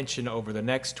intention over the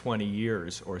next 20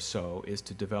 years or so is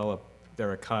to develop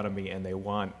their economy, and they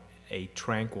want a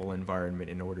tranquil environment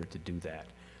in order to do that.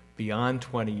 Beyond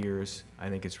 20 years, I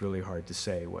think it's really hard to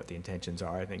say what the intentions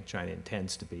are. I think China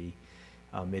intends to be.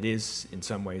 It is, in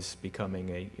some ways,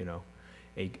 becoming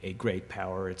a great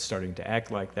power. It's starting to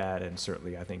act like that, and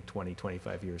certainly, I think 20,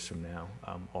 25 years from now,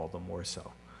 all the more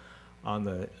so. On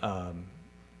the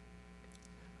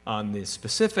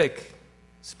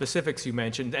specifics you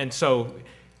mentioned, and so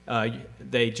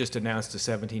they just announced a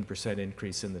 17%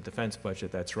 increase in the defense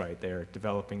budget. That's right. They're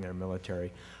developing their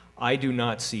military. I do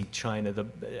not see China,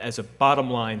 as a bottom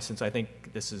line, since I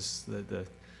think this is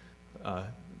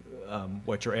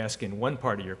what you're asking, one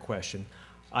part of your question,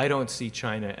 I don't see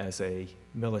China as a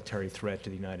military threat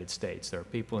to the United States. There are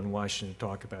people in Washington who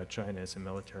talk about China as a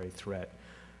military threat.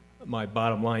 My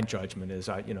bottom line judgment is,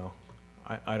 I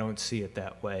don't see it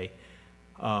that way.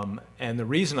 And the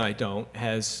reason I don't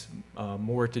has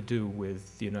more to do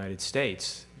with the United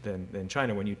States than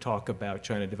China. When you talk about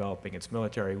China developing its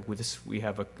military, we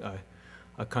have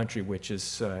a country which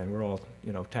is, and we're all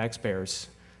taxpayers,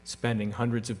 spending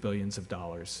hundreds of billions of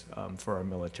dollars for our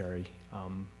military.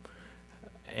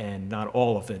 And not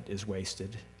all of it is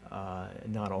wasted.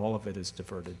 Not all of it is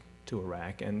diverted to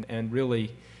Iraq. And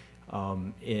really,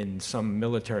 in some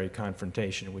military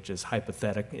confrontation, which is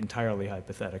entirely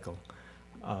hypothetical,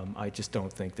 I just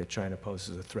don't think that China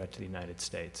poses a threat to the United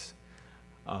States.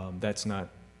 That's not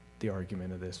the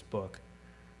argument of this book.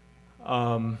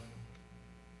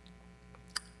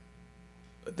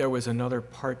 There was another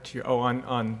part to your,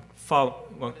 on follow.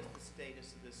 Well, What is the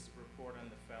status of this report on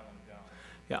the Falun Gong?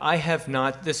 yeah, I have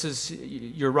not. This is,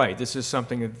 you're right. This is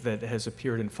something that has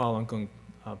appeared in Falun Gong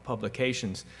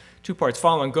publications. Two parts.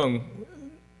 Falun Gong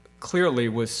clearly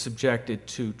was subjected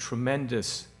to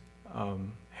tremendous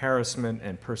harassment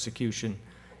and persecution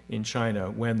in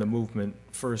China when the movement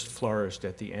first flourished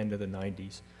at the end of the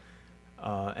 90s.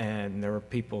 And there were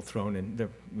people thrown in,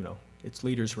 its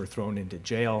leaders were thrown into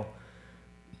jail.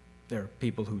 There are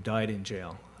people who died in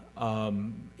jail.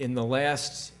 In the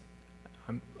last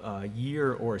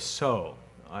year or so,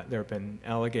 there have been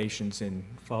allegations in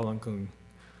Falun Gong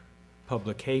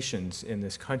publications in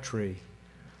this country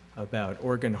about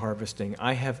organ harvesting.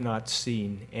 I have not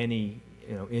seen any,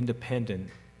 independent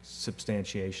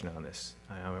substantiation on this.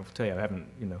 I will tell you, I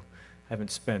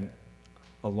haven't spent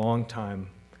a long time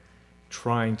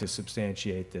trying to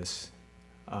substantiate this,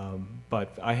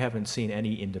 but I haven't seen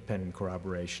any independent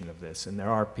corroboration of this, and there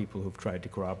are people who've tried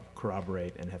to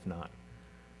corroborate and have not.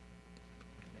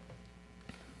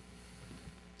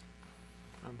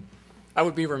 I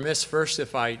would be remiss first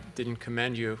if I didn't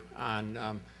commend you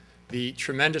on the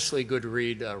tremendously good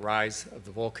read, Rise of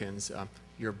the Vulcans.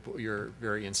 Your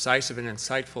very incisive and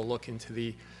insightful look into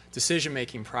the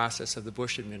decision-making process of the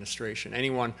Bush administration.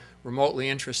 Anyone remotely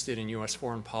interested in U.S.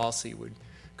 foreign policy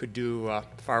could do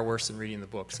far worse than reading the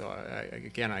book. So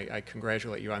I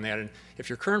congratulate you on that. And if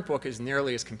your current book is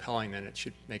nearly as compelling, then it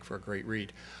should make for a great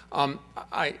read.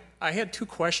 I had two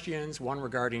questions, one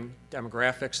regarding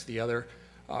demographics, the other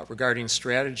regarding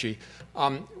strategy.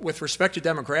 With respect to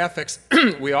demographics,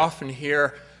 we often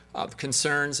hear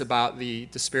concerns about the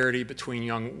disparity between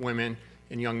young women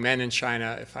and young men in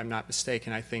China. If I'm not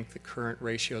mistaken, I think the current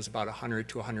ratio is about 100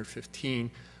 to 115,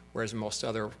 whereas in most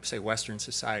other, say, Western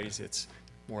societies, it's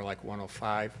more like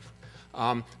 105.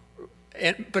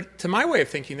 But to my way of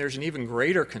thinking, there's an even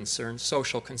greater concern,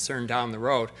 social concern down the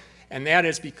road, and that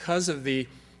is because of the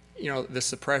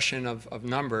suppression of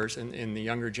numbers in the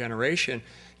younger generation,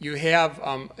 you have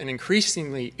an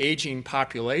increasingly aging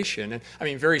population, and I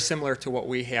mean very similar to what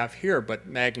we have here, but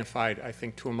magnified, I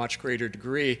think, to a much greater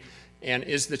degree. And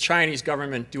is the Chinese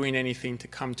government doing anything to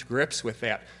come to grips with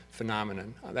that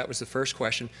phenomenon? That was the first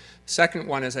question. Second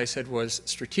one, as I said, was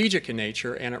strategic in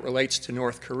nature, and it relates to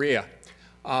North Korea.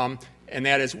 And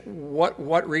that is,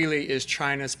 what really is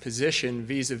China's position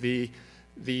vis-a-vis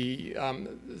the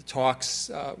talks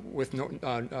with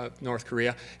North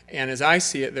Korea? And as I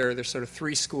see it, there's sort of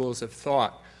three schools of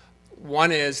thought.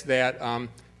 One is that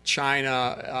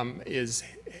China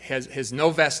has no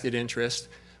vested interest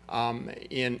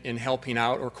in helping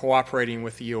out or cooperating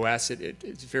with the U.S.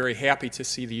 It's very happy to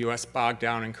see the U.S. bogged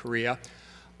down in Korea.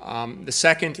 The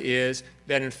second is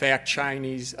that, in fact,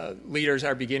 Chinese leaders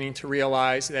are beginning to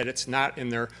realize that it's not in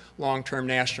their long-term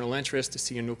national interest to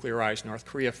see a nuclearized North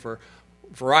Korea for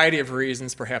a variety of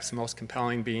reasons, perhaps the most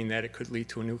compelling being that it could lead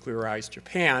to a nuclearized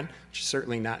Japan, which is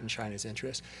certainly not in China's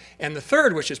interest. And the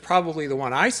third, which is probably the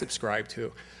one I subscribe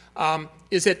to,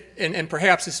 is it, and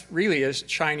perhaps this really is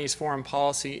Chinese foreign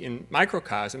policy in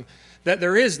microcosm, that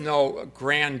there is no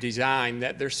grand design,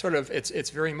 that there's sort of, it's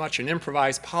very much an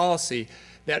improvised policy,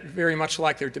 that very much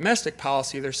like their domestic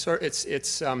policy,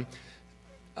 it's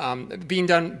being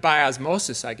done by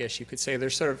osmosis, I guess you could say. They're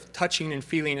sort of touching and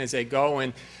feeling as they go,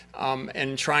 and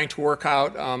trying to work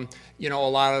out, a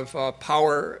lot of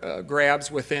power grabs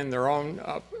within their own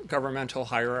governmental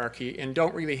hierarchy, and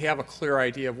don't really have a clear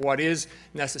idea of what is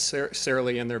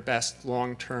necessarily in their best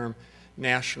long-term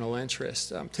national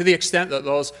interest. To the extent that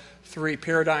those three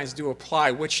paradigms do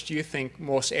apply, which do you think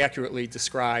most accurately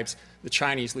describes the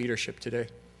Chinese leadership today?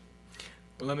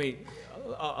 Well,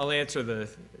 I'll answer the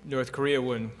North Korea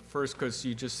one first, because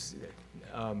you just,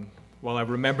 well, I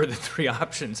remember the three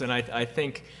options, and I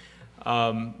think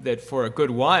that for a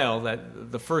good while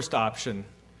that the first option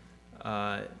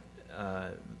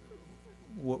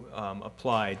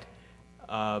applied,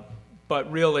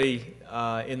 but really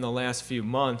in the last few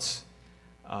months,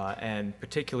 and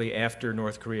particularly after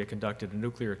North Korea conducted a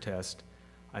nuclear test,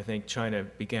 I think China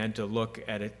began to look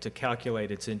at it, to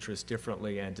calculate its interests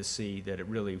differently, and to see that it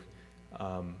really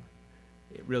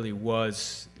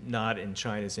was not in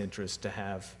China's interest to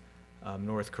have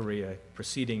North Korea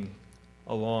proceeding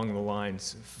along the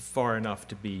lines far enough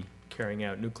to be carrying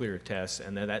out nuclear tests,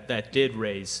 and that did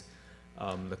raise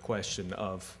the question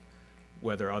of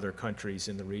whether other countries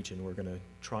in the region were going to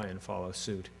try and follow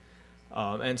suit.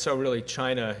 And so really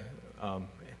China,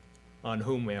 on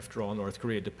whom, after all, North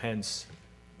Korea depends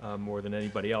more than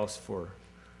anybody else for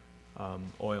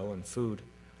oil and food,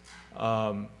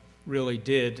 really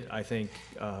did, I think,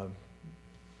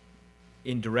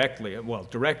 indirectly, well,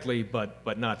 directly,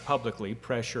 but not publicly,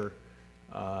 pressure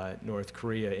North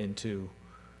Korea into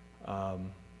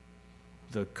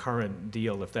the current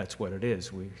deal, if that's what it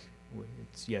is.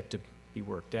 It's yet to be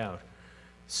worked out.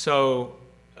 So,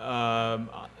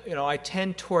 I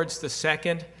tend towards the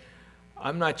second.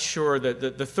 I'm not sure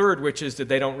that the third, which is that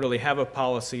they don't really have a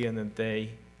policy and that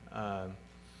they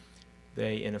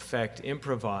in effect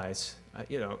improvise.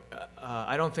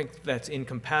 I don't think that's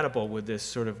incompatible with this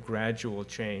sort of gradual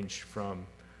change from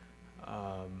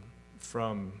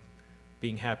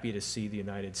being happy to see the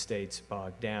United States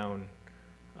bogged down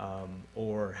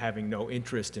or having no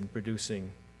interest in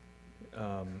producing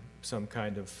some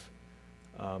kind of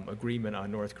agreement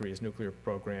on North Korea's nuclear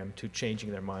program to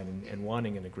changing their mind and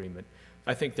wanting an agreement.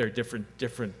 I think there are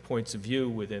different points of view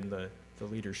within the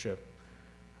leadership,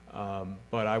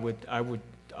 but I would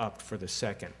opt for the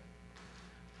second.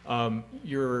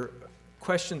 Your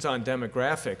questions on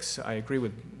demographics, I agree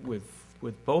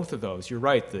with both of those. You're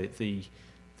right. The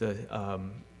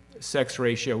sex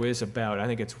ratio is about, I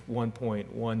think it's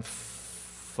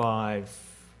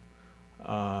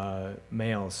 1.15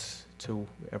 males to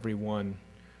every one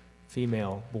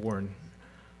female born.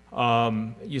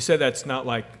 You said that's not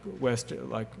like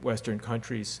Western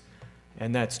countries,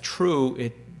 and that's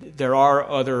true. There are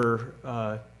other.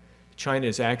 China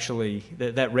is actually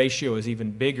that ratio is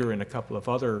even bigger in a couple of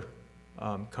other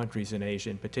countries in Asia,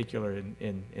 in particular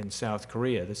in South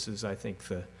Korea. This is, I think,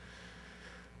 the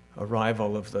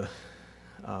arrival of the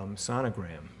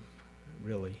sonogram,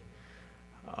 really,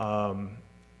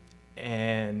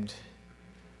 and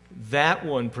that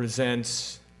one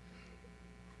presents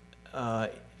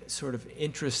sort of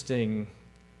interesting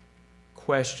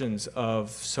questions of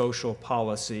social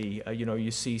policy.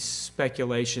 You see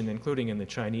speculation, including in the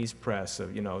Chinese press,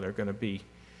 of, there are going to be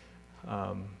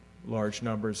large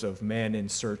numbers of men in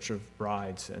search of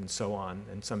brides and so on.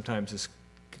 And sometimes this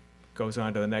goes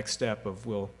on to the next step of,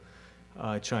 will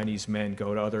Chinese men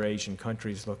go to other Asian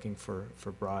countries looking for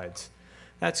brides?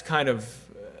 That's kind of,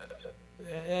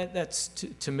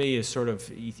 to me, is sort of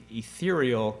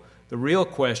ethereal. The real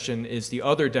question is the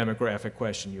other demographic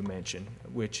question you mentioned,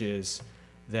 which is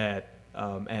that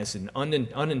as an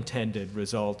unintended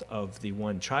result of the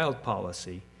one-child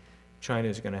policy, China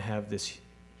is going to have this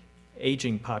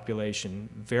aging population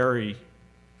very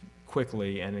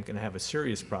quickly, and it's going to have a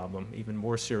serious problem, even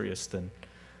more serious than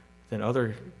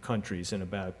other countries in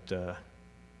about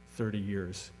 30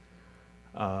 years,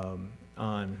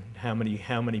 on how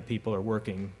many people are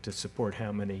working to support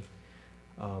how many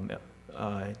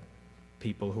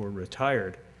people who are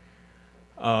retired.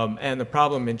 And the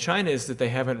problem in China is that they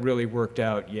haven't really worked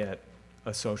out yet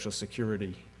a social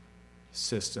security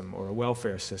system or a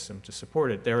welfare system to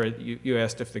support it. You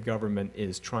asked if the government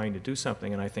is trying to do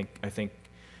something, and I think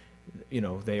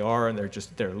they are, and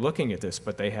they're looking at this,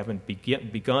 but they haven't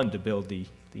begun to build the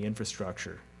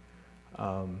infrastructure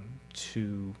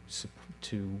to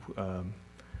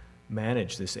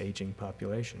manage this aging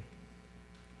population.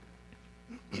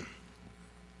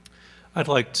 I'd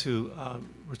like to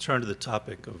return to the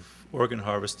topic of organ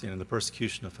harvesting and the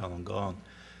persecution of Falun Gong.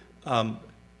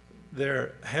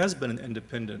 There has been an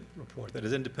independent report that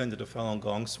is independent of Falun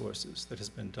Gong sources that has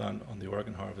been done on the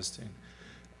organ harvesting.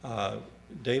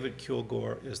 David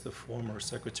Kilgore is the former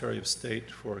Secretary of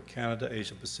State for Canada,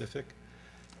 Asia Pacific,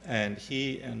 and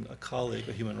he and a colleague,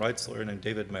 a human rights lawyer named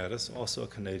David Mattis, also a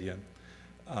Canadian,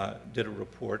 did a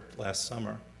report last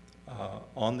summer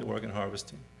on the organ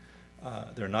harvesting.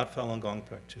 They're not Falun Gong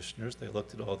practitioners. They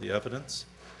looked at all the evidence,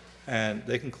 and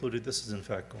they concluded this is in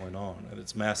fact going on, and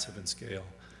it's massive in scale.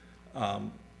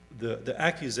 The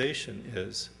accusation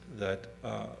is that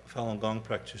Falun Gong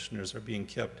practitioners are being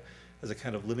kept as a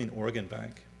kind of living organ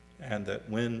bank, and that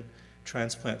when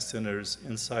transplant centers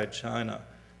inside China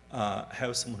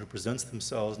have someone who presents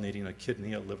themselves needing a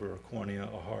kidney, a liver, a cornea,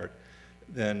 a heart,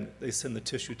 then they send the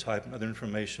tissue type and other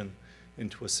information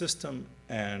into a system,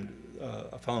 and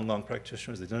a Falun Gong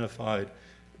practitioner is identified,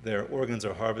 their organs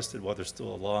are harvested while they're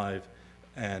still alive,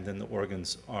 and then the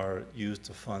organs are used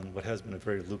to fund what has been a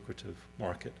very lucrative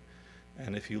market.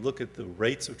 And if you look at the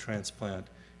rates of transplant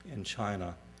in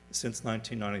China since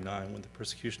 1999, when the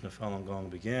persecution of Falun Gong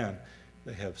began,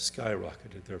 they have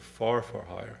skyrocketed. They're far, far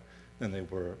higher than they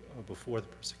were before the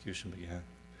persecution began.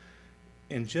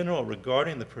 In general,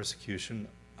 regarding the persecution,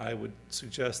 I would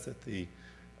suggest that the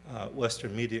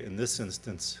Western media in this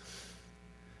instance,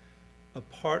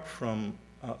 apart from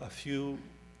a few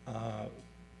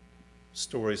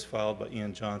stories filed by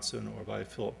Ian Johnson or by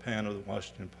Philip Pan of the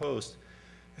Washington Post,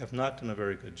 have not done a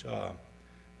very good job.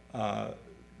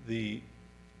 The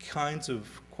kinds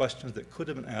of questions that could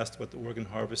have been asked about the organ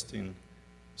harvesting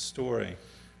story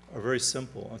are very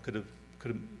simple and could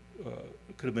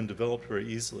have been developed very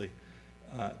easily.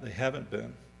 They haven't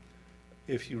been.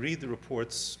 If you read the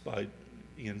reports by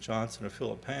Ian Johnson or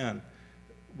Philip Pan,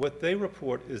 what they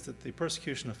report is that the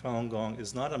persecution of Falun Gong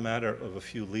is not a matter of a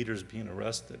few leaders being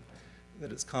arrested,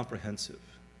 that it's comprehensive,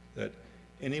 that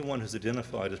anyone who's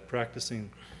identified as practicing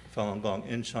Falun Gong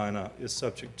in China is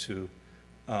subject to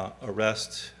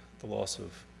arrest, the loss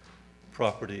of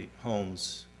property,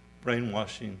 homes,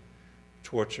 brainwashing,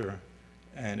 torture,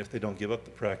 and if they don't give up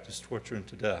the practice, torture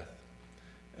into death.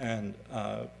 And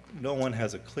no one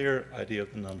has a clear idea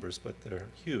of the numbers, but they're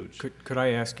huge. Could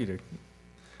I ask you to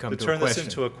come to a turn this question?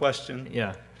 into a question?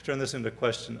 Yeah. To turn this into a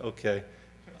question, okay.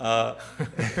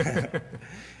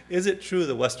 Is it true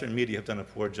that Western media have done a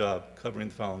poor job covering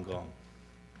the Falun Gong?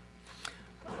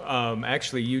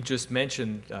 Actually, you just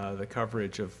mentioned the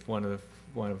coverage of one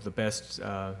of the best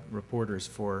reporters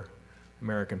for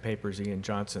American papers, Ian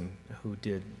Johnson, who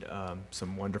did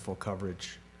some wonderful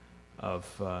coverage of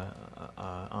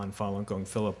on Falun Gong.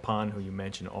 Philip Pan, who you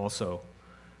mentioned, also.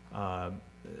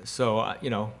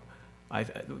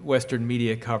 Western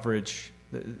media coverage,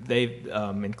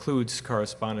 includes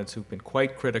correspondents who've been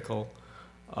quite critical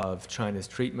of China's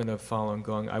treatment of Falun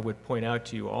Gong. I would point out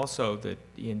to you also that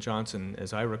Ian Johnson,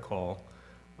 as I recall,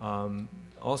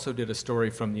 also did a story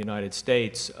from the United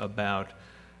States about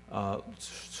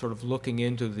sort of looking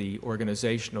into the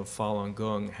organization of Falun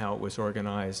Gong, how it was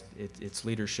organized. Its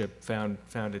leadership found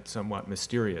it somewhat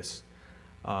mysterious.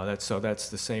 That's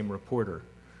the same reporter.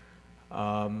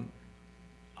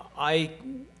 I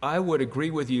would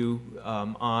agree with you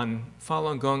on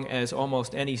Falun Gong as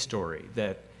almost any story,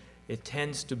 that it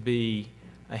tends to be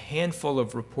a handful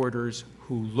of reporters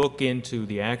who look into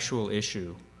the actual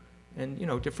issue. And,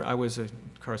 I was a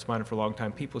correspondent for a long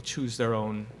time. People choose their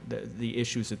own, the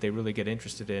issues that they really get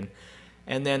interested in.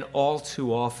 And then all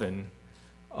too often,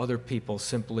 other people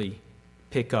simply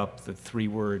pick up the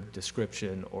 3-word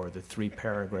description or the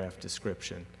 3-paragraph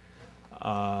description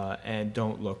and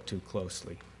don't look too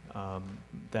closely. I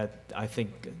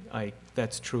think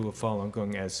that's true of Falun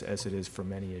Gong as it is for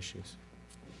many issues.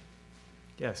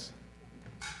 Yes.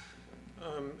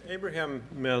 Abraham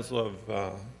Maslow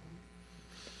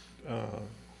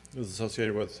is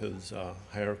associated with his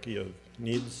hierarchy of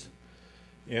needs,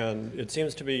 and it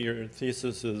seems to be your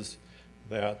thesis is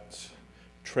that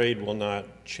trade will not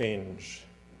change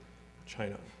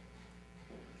China.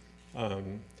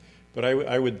 But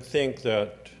I would think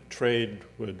that trade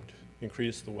would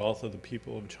increase the wealth of the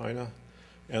people of China,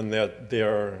 and that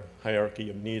their hierarchy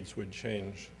of needs would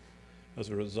change as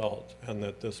a result, and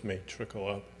that this may trickle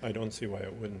up. I don't see why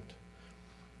it wouldn't.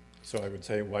 So I would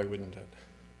say, why wouldn't it?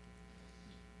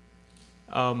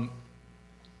 I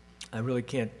really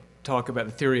can't talk about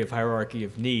the theory of hierarchy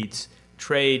of needs.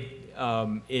 Trade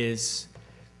is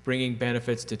bringing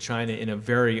benefits to China in a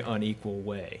very unequal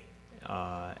way.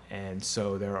 And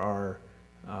so there are,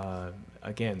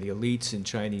 again, the elites in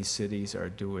Chinese cities are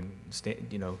doing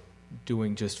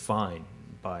just fine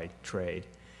by trade.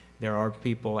 There are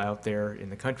people out there in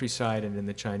the countryside and in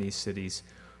the Chinese cities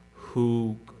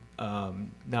who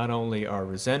not only are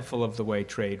resentful of the way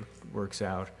trade works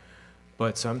out,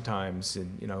 but sometimes,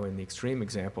 in the extreme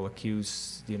example,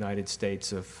 accuse the United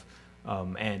States of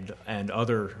and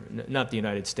other, not the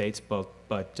United States, but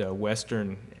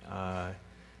Western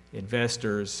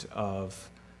investors of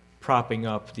propping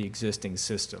up the existing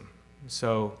system.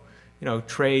 So,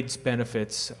 trade's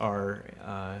benefits are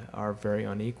very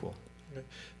unequal.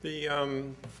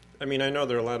 I mean, I know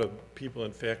there are a lot of people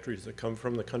in factories that come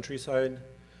from the countryside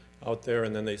out there,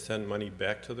 and then they send money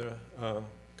back to the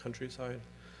countryside.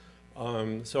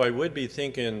 So I would be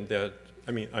thinking that,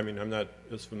 I mean, I'm not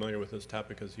as familiar with this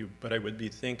topic as you, but I would be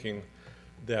thinking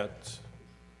that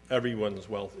everyone's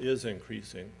wealth is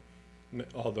increasing,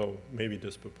 although maybe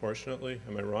disproportionately.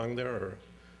 Am I wrong there? Or?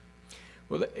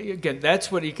 Well, again,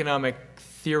 that's what economic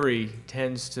theory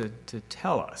tends to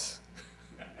tell us.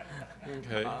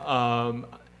 Okay.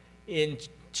 In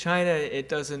China,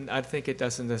 I think it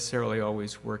doesn't necessarily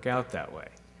always work out that way.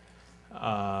 There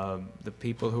are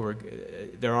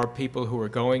people who are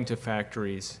going to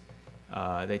factories.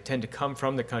 They tend to come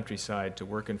from the countryside to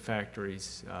work in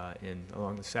factories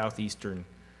along the southeastern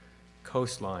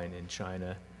coastline in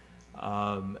China,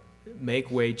 make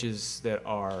wages that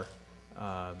are,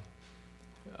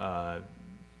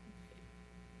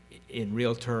 in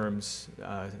real terms,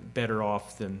 better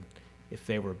off than if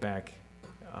they were back,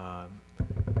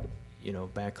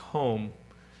 back home.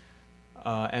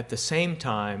 At the same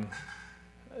time,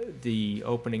 the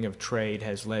opening of trade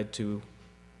has led to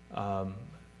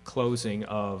closing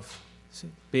of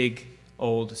big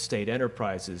old state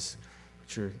enterprises,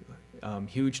 which are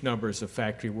huge numbers of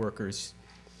factory workers,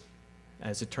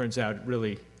 as it turns out,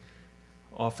 really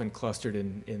often clustered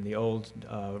in the old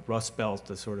Rust Belt,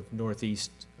 the sort of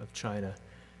northeast of China.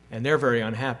 And they're very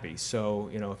unhappy. So,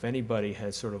 you know, if anybody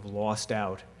has sort of lost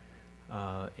out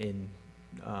in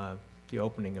the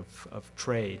opening of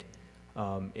trade,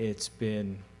 it's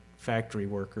been factory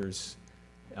workers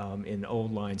in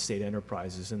old line state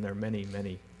enterprises, and there are many,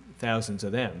 many thousands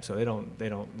of them. So they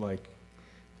don't like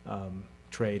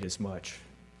trade as much.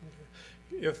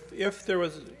 If there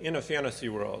was, in a fantasy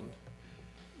world,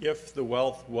 if the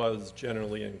wealth was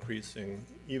generally increasing,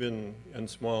 even in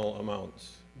small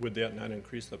amounts, would that not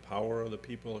increase the power of the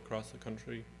people across the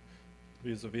country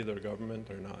vis-a-vis their government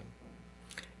or not?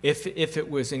 If it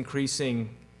was increasing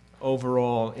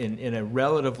overall in a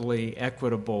relatively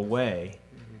equitable way,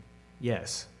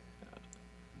 yes.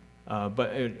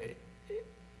 But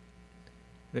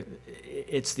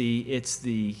it's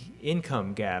the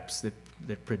income gaps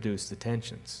that produce the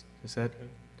tensions. Does that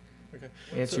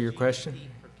answer your question? GDP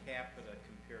per capita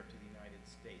compared to the United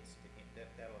States,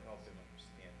 that'll help them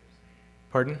understand this.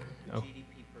 Pardon?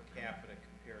 GDP per capita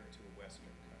compared to a Western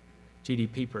country.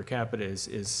 GDP per capita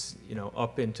is you know,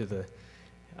 up into the,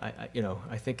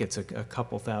 I think it's a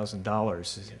couple $1,000s now.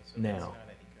 That's not any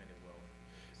kind of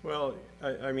wealth.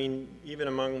 Well, I mean, even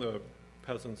among the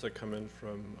peasants that come in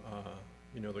from,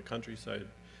 you know, the countryside,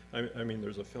 I mean,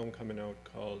 there's a film coming out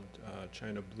called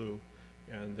China Blue,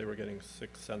 and they were getting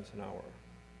 6 cents an hour.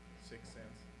 6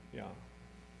 cents? Yeah.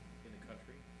 In the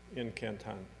country? In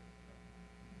Canton.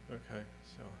 Okay,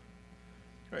 so,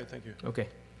 all right, thank you. Okay.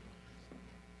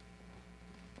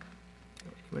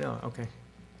 Well, okay.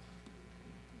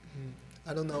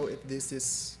 I don't know if this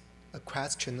is a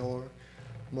question or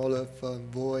more of a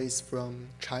voice from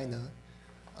China.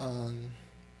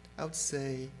 I would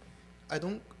say I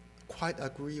don't quite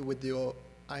agree with your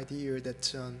idea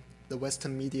that the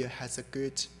Western media has a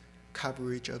good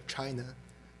coverage of China.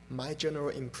 My general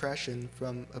impression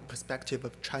from a perspective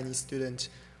of Chinese student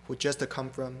who just come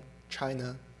from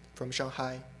China, from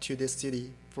Shanghai to this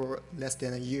city for less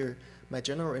than a year, my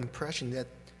general impression that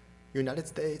United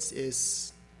States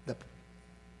is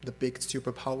the big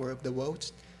superpower of the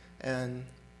world, and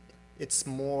it's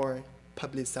more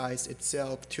publicized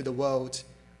itself to the world,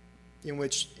 in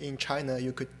which in China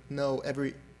you could know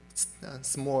every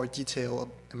small detail of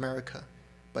America.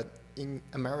 But in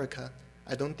America,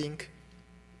 I don't think,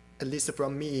 at least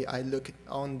from me, I look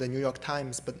on the New York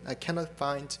Times, but I cannot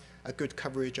find a good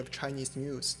coverage of Chinese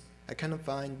news. I cannot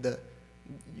find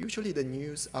usually the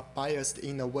news are biased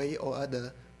in a way or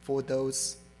other for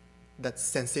those that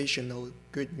sensational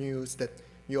good news that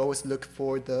you always look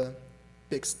for the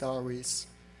big stories.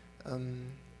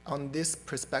 On this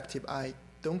perspective, I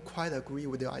don't quite agree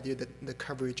with the idea that the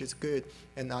coverage is good,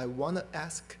 and I want to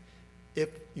ask if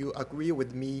you agree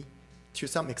with me to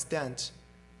some extent,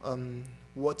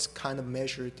 what kind of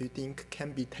measure do you think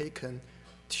can be taken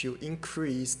to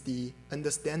increase the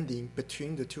understanding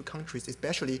between the two countries,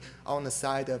 especially on the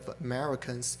side of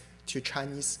Americans to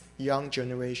Chinese young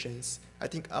generations? I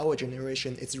think our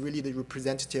generation is really the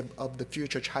representative of the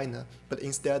future China, but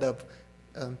instead of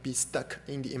be stuck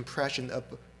in the impression of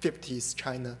 50s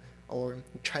China or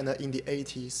China in the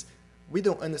 80s, we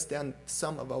don't understand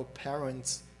some of our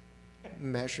parents'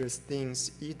 measures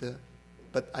things either.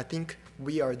 But I think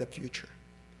we are the future.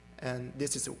 And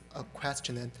this is a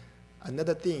question. And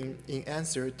another thing, in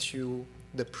answer to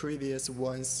the previous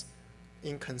ones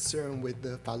in concern with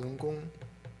the Falun Gong,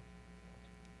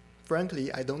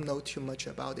 frankly, I don't know too much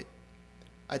about it.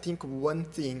 I think one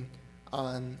thing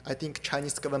I think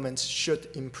Chinese government should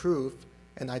improve,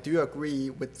 and I do agree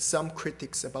with some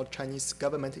critics about Chinese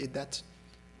government, is that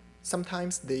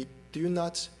sometimes they do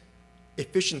not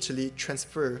efficiently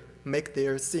make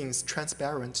their things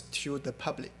transparent to the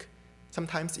public.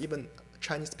 Sometimes even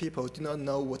Chinese people do not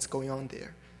know what's going on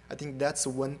there. I think that's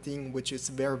one thing which is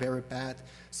very, very bad.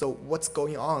 So what's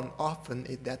going on often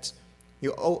is that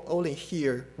you only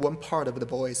hear one part of the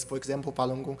voice. For example,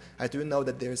 Falun Gong, I do know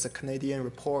that there's a Canadian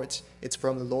report. It's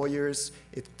from the lawyers.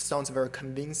 It sounds very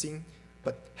convincing.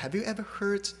 But have you ever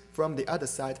heard from the other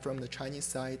side, from the Chinese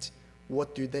side,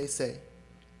 what do they say?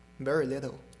 Very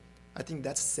little. I think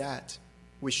that's sad.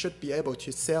 We should be able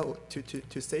to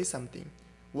say something.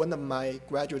 One of my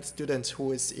graduate students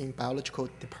who is in biological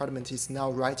department is now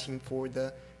writing for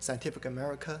the Scientific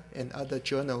American and other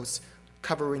journals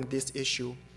covering this issue.